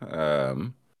ask?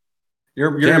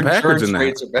 Your insurance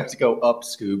rates are about to go up,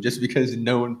 Scoob, just because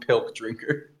known pilk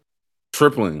drinker.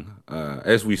 Tripling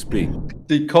as we speak.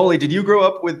 Coley, did you grow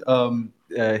up with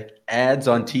ads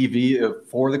on TV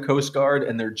for the Coast Guard,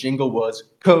 and their jingle was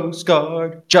Coast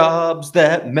Guard, jobs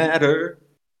that matter?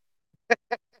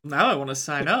 Now I want to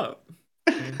sign up.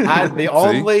 The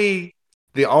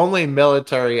only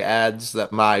military ads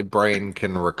that my brain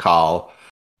can recall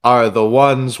are the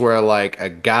ones where like a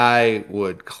guy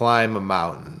would climb a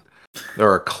mountain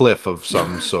or a cliff of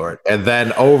some sort, and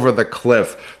then over the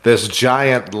cliff this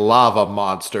giant lava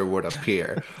monster would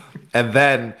appear, and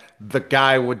then the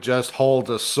guy would just hold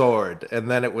a sword, and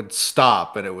then it would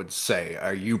stop and it would say,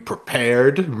 "Are you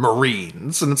prepared,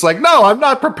 Marines?" And it's like, no, I'm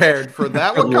not prepared for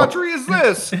that. What country is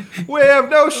this? We have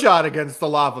no shot against the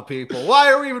lava people.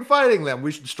 Why are we even fighting them?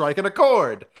 We should strike an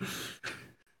accord.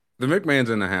 The McMahon's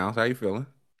in the house. How you feeling?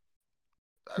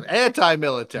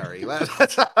 Anti-military.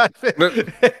 That's how I feel. Let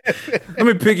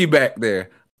me piggyback there.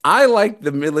 I like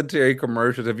the military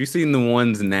commercials. Have you seen the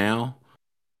ones now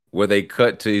where they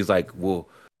cut to, he's like, well,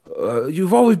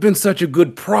 you've always been such a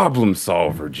good problem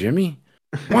solver, Jimmy.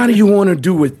 Why do you want to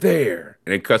do it there?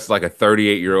 And it cuts like a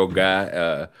 38-year-old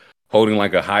guy holding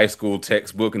like a high school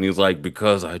textbook, and he's like,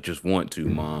 because I just want to,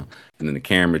 Mom. And then the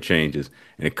camera changes,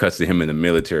 and it cuts to him in the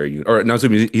military. Or no,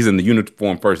 he's in the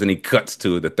uniform first, and he cuts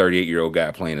to the 38-year-old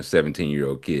guy playing a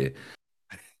 17-year-old kid.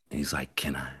 And he's like,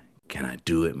 can I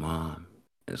do it, Mom?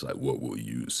 And it's like, what will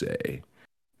you say?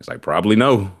 It's like, probably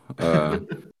no.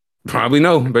 Probably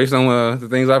no, based on the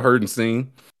things I've heard and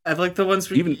seen. I like the ones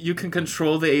where you can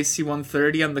control the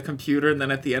AC-130 on the computer, and then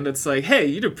at the end it's like, hey,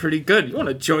 you did pretty good. You want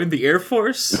to join the Air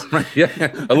Force?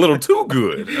 Yeah, a little too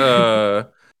good.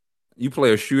 You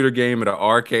play a shooter game at an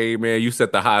arcade, man. You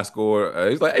set the high score.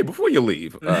 He's like, hey, before you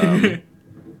leave. Yeah,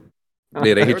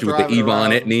 they hit you with the Yvonne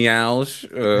Etnials.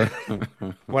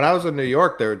 When I was in New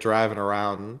York, they were driving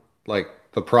around like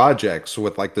the projects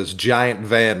with like this giant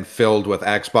van filled with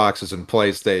Xboxes and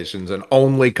PlayStations and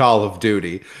only Call of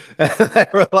Duty. And they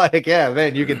were like, yeah,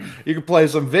 man, you can play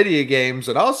some video games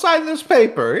and I'll sign this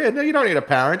paper. And you don't need a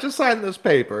parent, just sign this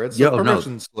paper. It's a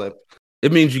permission slip.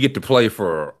 It means you get to play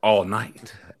for all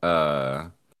night.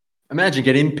 Imagine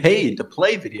getting paid to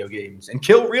play video games and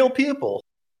kill real people.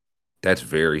 That's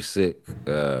very sick.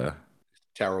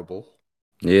 Terrible.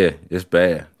 Yeah, it's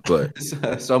bad. But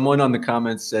someone on the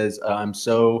comments says, I'm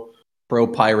so pro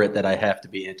pirate that I have to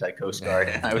be anti Coast Guard.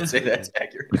 And I would say that's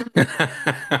accurate.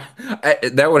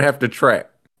 That would have to track.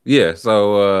 Yeah,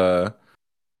 so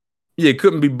it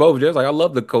couldn't be both. Just like I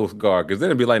love the Coast Guard, because then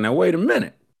it'd be like, now wait a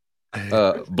minute.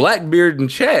 Blackbeard in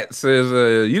chat says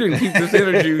you didn't keep this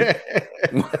energy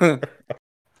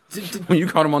when you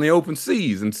caught him on the open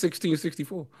seas in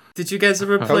 1664. Did you guys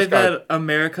ever play that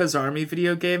America's Army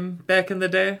video game back in the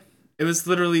day? It was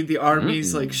literally the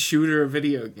Army's like shooter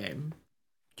video game.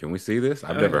 Can we see this?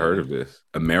 I've never heard of this.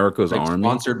 America's Army,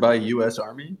 sponsored by U.S.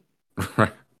 Army.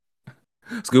 Right.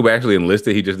 Scoob actually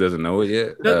enlisted. He just doesn't know it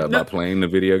yet by playing the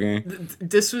video game.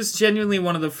 This was genuinely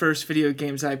one of the first video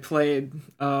games I played.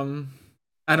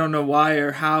 I don't know why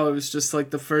or how. It was just like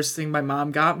the first thing my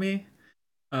mom got me.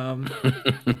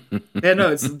 Yeah,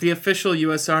 no, it's the official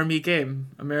U.S. Army game,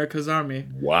 America's Army.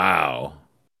 Wow.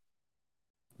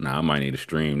 Now I might need to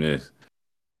stream this.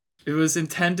 It was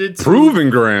intended to... Proving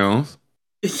Grounds?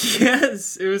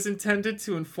 Yes, it was intended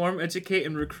to inform, educate,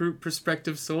 and recruit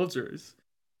prospective soldiers.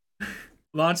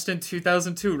 Launched in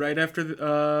 2002, right after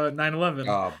 9/11.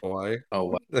 Oh, boy. Oh,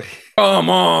 wow. Come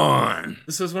on!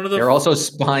 This was one of the... They're also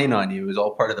spying on you. It was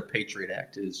all part of the Patriot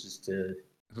Act. It's just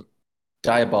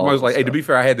diabolical. I was like, hey, to be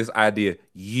fair, I had this idea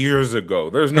years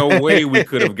ago. There's no way we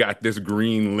could have got this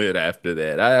green lit after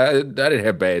that. I didn't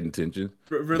have bad intentions.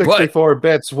 64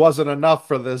 bits wasn't enough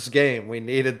for this game. We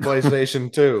needed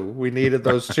PlayStation 2. We needed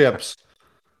those chips.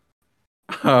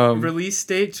 Release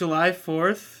date July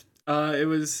 4th. It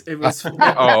was.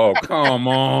 Oh, come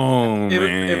on,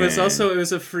 man! It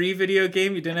was a free video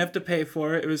game. You didn't have to pay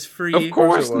for it. It was free. Of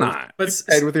course not. But you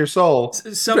paid with your soul.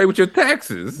 Pay with your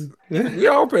taxes. We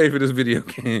all pay for this video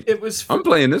game. It was. I'm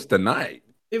playing this tonight.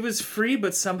 It was free,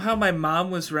 but somehow my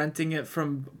mom was renting it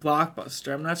from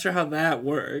Blockbuster. I'm not sure how that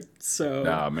worked. So.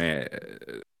 Nah, man.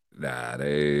 Nah,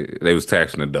 they was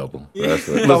taxing the double.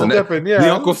 Listen,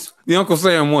 the Uncle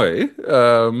Sam way.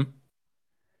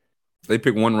 They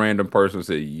pick one random person and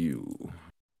say, you.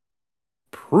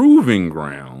 Proving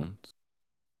Grounds.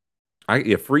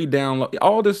 Free download.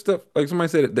 All this stuff, like somebody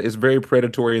said, it's very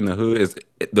predatory in the hood. It's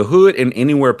the hood and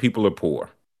anywhere people are poor.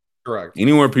 Correct.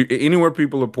 Anywhere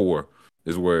people are poor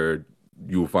is where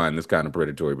you will find this kind of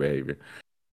predatory behavior.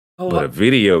 But a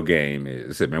video game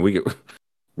is, man,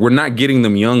 we're not getting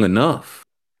them young enough.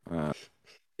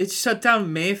 It shut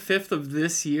down May 5th of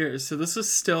this year, so this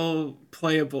was still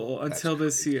playable until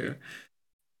this year.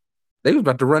 They was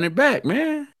about to run it back,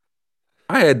 man.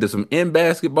 I had some in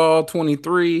basketball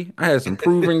 23. I had some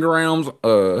Proving Grounds,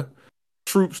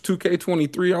 Troops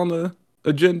 2K23 on the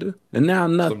agenda, and now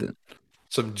nothing.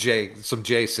 Some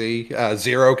JC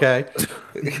 0K.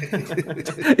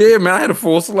 Yeah, man, I had a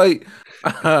full slate.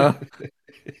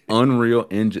 Unreal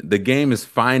Engine. The game is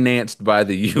financed by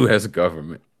the U.S.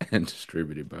 government and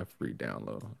distributed by free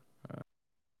download.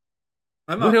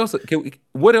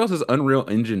 What else has Unreal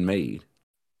Engine made?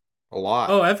 A lot.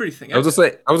 Oh, everything. I was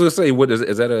gonna say, what is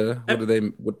that a? What do they?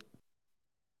 What?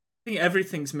 I think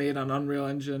everything's made on Unreal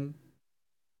Engine.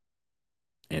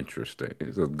 Interesting.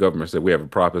 The government said we have a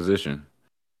proposition.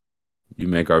 You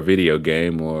make our video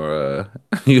game, or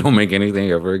you don't make anything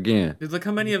ever again. Dude, look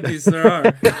how many of these there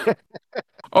are.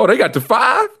 Oh, they got to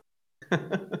 5.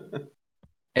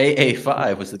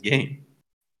 AA5 was the game.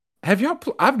 Have y'all?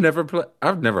 I've never played.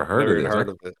 I've never heard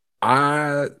of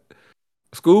it.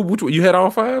 School, which one? You had all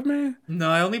 5, man? No,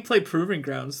 I only played Proving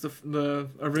Grounds, the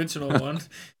original one.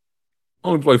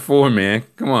 Only play 4, man.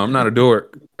 Come on, I'm not a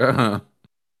dork. The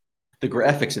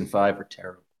graphics in 5 are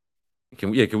terrible.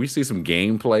 Can we see some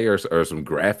gameplay or some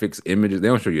graphics images? They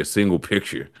don't show you a single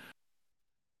picture.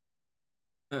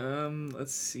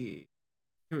 Let's see.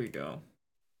 Here we go.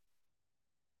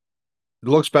 It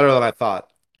looks better than I thought.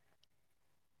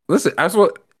 Listen, that's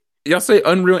what y'all say.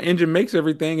 Unreal Engine makes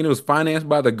everything, and it was financed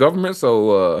by the government,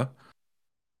 so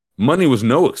money was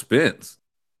no expense.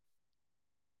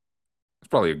 It's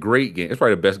probably a great game. It's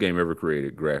probably the best game ever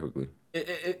created graphically.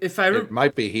 It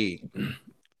might be Heat.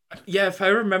 Yeah, if I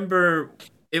remember,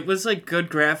 it was like good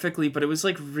graphically, but it was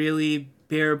like really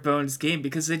bare bones game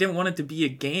because they didn't want it to be a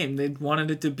game. They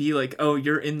wanted it to be like, oh,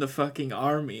 you're in the fucking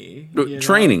army.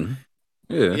 Training.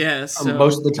 Yeah. Yeah. So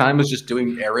most of the time was just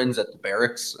doing errands at the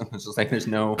barracks. It's just like there's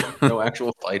no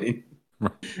actual fighting.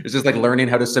 It's just like learning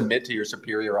how to submit to your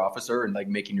superior officer and like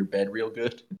making your bed real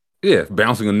good. Yeah,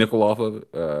 bouncing a nickel off of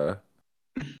it.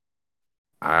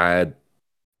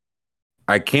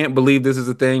 I can't believe this is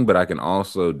a thing, but I can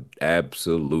also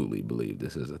absolutely believe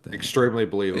this is a thing. Extremely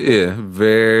believable. Yeah,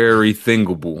 very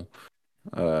thinkable.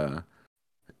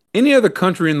 Any other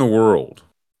country in the world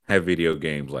have video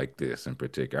games like this in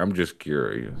particular? I'm just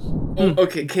curious. Oh,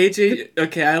 okay, KJ.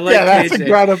 Okay, I like. Yeah, that's KJ.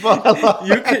 incredible.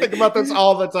 I think about this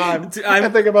all the time. I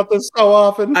think about this so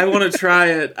often. I want to try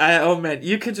it. Man,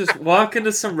 you can just walk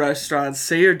into some restaurants,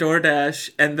 say your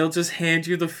DoorDash, and they'll just hand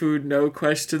you the food, no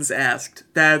questions asked.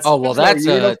 That's a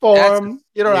uniform.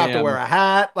 You don't have to wear a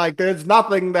hat. Like, there's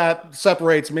nothing that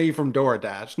separates me from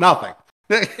DoorDash. Nothing.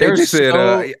 There's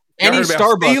any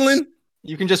Starbucks.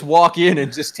 You can just walk in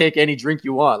and just take any drink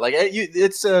you want. Like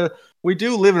we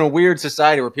do live in a weird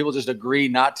society where people just agree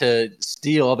not to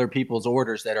steal other people's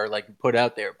orders that are like put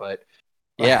out there. But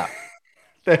yeah,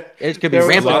 it could be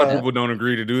rampant. A lot of people don't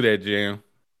agree to do that, Jam.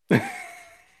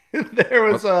 There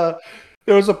was a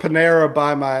Panera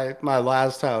by my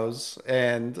last house,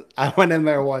 and I went in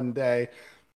there one day,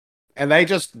 and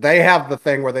they have the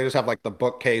thing where they just have like the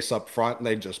bookcase up front, and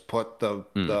they just put the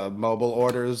mobile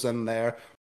orders in there.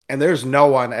 And there's no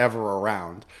one ever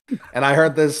around. And I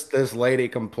heard this lady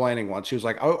complaining once. She was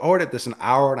like, I ordered this an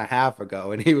hour and a half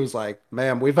ago. And he was like,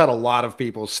 ma'am, we've had a lot of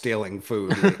people stealing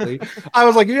food lately. I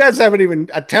was like, you guys haven't even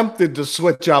attempted to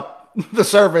switch up the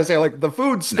service here. Like, the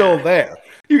food's still there.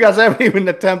 You guys haven't even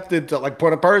attempted to like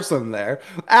put a person there.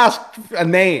 Ask a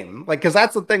name. Like, because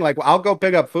that's the thing. Like, I'll go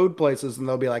pick up food places and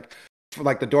they'll be like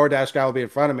the DoorDash guy will be in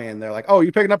front of me and they're like, oh,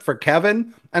 you picking up for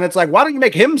Kevin? And it's like, why don't you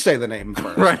make him say the name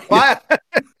first? Right. Why?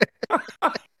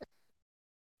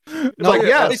 Like,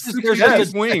 yeah, there's a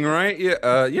swing, right? Yeah,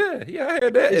 I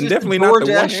had that, and definitely not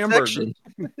the one hamburger.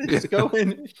 Just go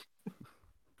in.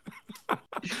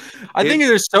 I think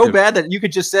they're so bad that you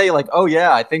could just say like, "Oh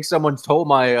yeah, I think someone stole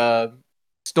my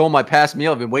past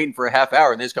meal. I've been waiting for a half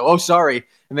hour," and they just go, "Oh, sorry,"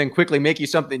 and then quickly make you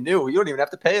something new. You don't even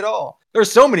have to pay at all.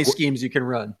 There's so many schemes you can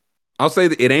run. I'll say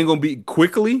that it ain't gonna be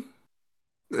quickly.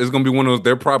 It's gonna be one of those.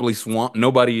 They're probably swamped.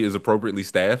 Nobody is appropriately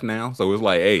staffed now, so it's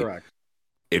like, hey. Correct.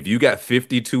 If you got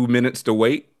 52 minutes to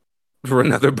wait for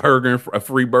another burger, a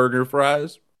free burger and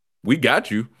fries, we got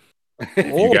you.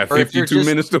 You got 52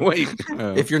 minutes to wait.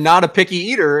 If you're not a picky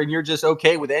eater and you're just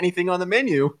okay with anything on the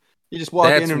menu, You just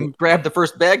walk in and grab the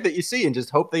first bag that you see and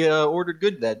just hope they ordered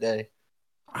good that day.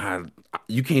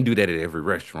 You can't do that at every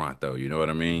restaurant, though. You know what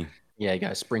I mean? Yeah, you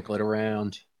gotta sprinkle it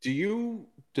around.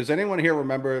 Does anyone here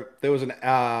remember there was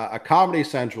a Comedy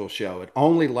Central show? It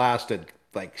only lasted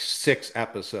like 6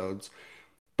 episodes,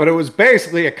 but it was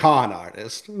basically a con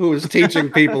artist who was teaching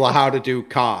people how to do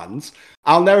cons.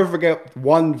 I'll never forget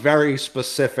one very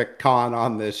specific con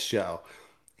on this show.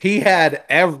 He had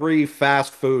every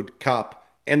fast food cup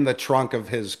in the trunk of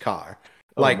his car,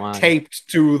 taped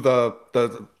to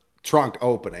the trunk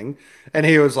opening, and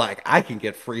he was like, I can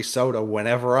get free soda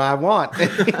whenever I want. And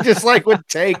he just would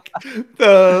take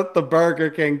the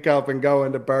Burger King cup and go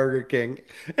into Burger King,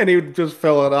 and he would just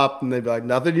fill it up, and they'd be like,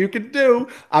 nothing you can do.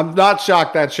 I'm not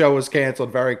shocked that show was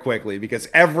canceled very quickly because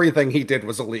everything he did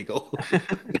was illegal.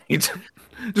 Just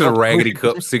a raggedy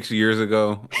cup 6 years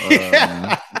ago.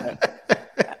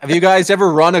 Have you guys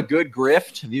ever run a good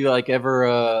grift? Have you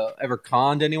ever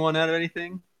conned anyone out of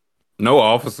anything? No,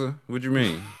 officer. What do you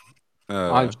mean?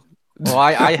 I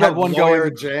had one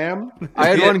going. Jam. I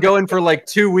had one going for like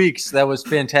 2 weeks. That was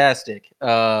fantastic.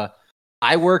 I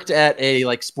worked at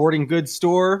a sporting goods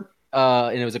store,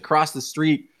 and it was across the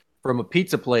street from a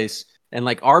pizza place. And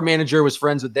our manager was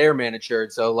friends with their manager,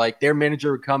 so their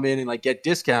manager would come in and get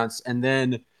discounts. And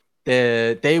then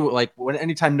they would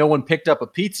anytime no one picked up a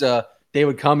pizza, they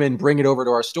would come in, bring it over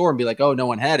to our store, and be like, "Oh, no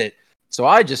one had it." So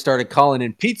I just started calling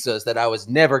in pizzas that I was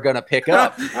never going to pick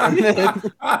up. And then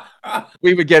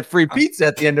we would get free pizza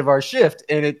at the end of our shift.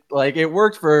 And it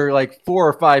worked for 4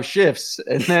 or 5 shifts.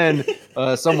 And then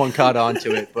someone caught on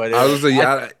to it. But I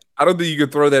don't think you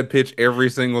could throw that pitch every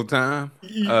single time.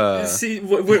 See,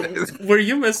 where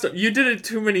you messed up, you did it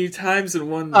too many times in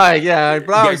one. Yeah,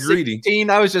 but I was 16.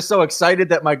 I was just so excited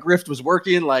that my grift was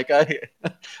working. I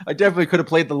definitely could have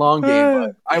played the long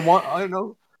game. But I don't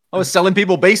know. I was selling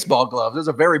people baseball gloves. It was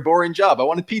a very boring job. I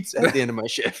wanted pizza at the end of my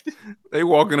shift. They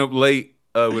walking up late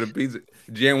with a pizza.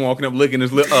 Jan walking up licking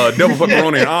his double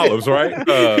pepperoni and olives, right?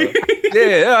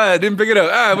 I didn't pick it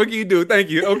up. What can you do? Thank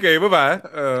you. Okay,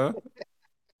 bye-bye.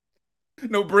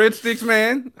 No breadsticks,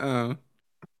 man.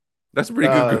 That's a pretty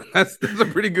good. That's a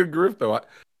pretty good grift, though.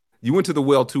 You went to the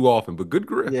well too often, but good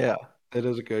grift. Yeah. It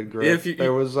is a good grift.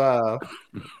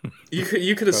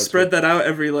 You could have spread that out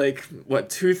every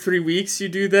 2-3 weeks. You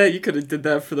do that. You could have did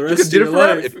that for the rest of your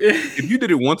life. If you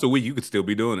did it once a week, you could still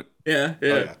be doing it.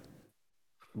 Yeah.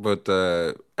 But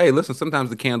hey, listen. Sometimes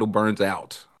the candle burns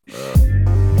out.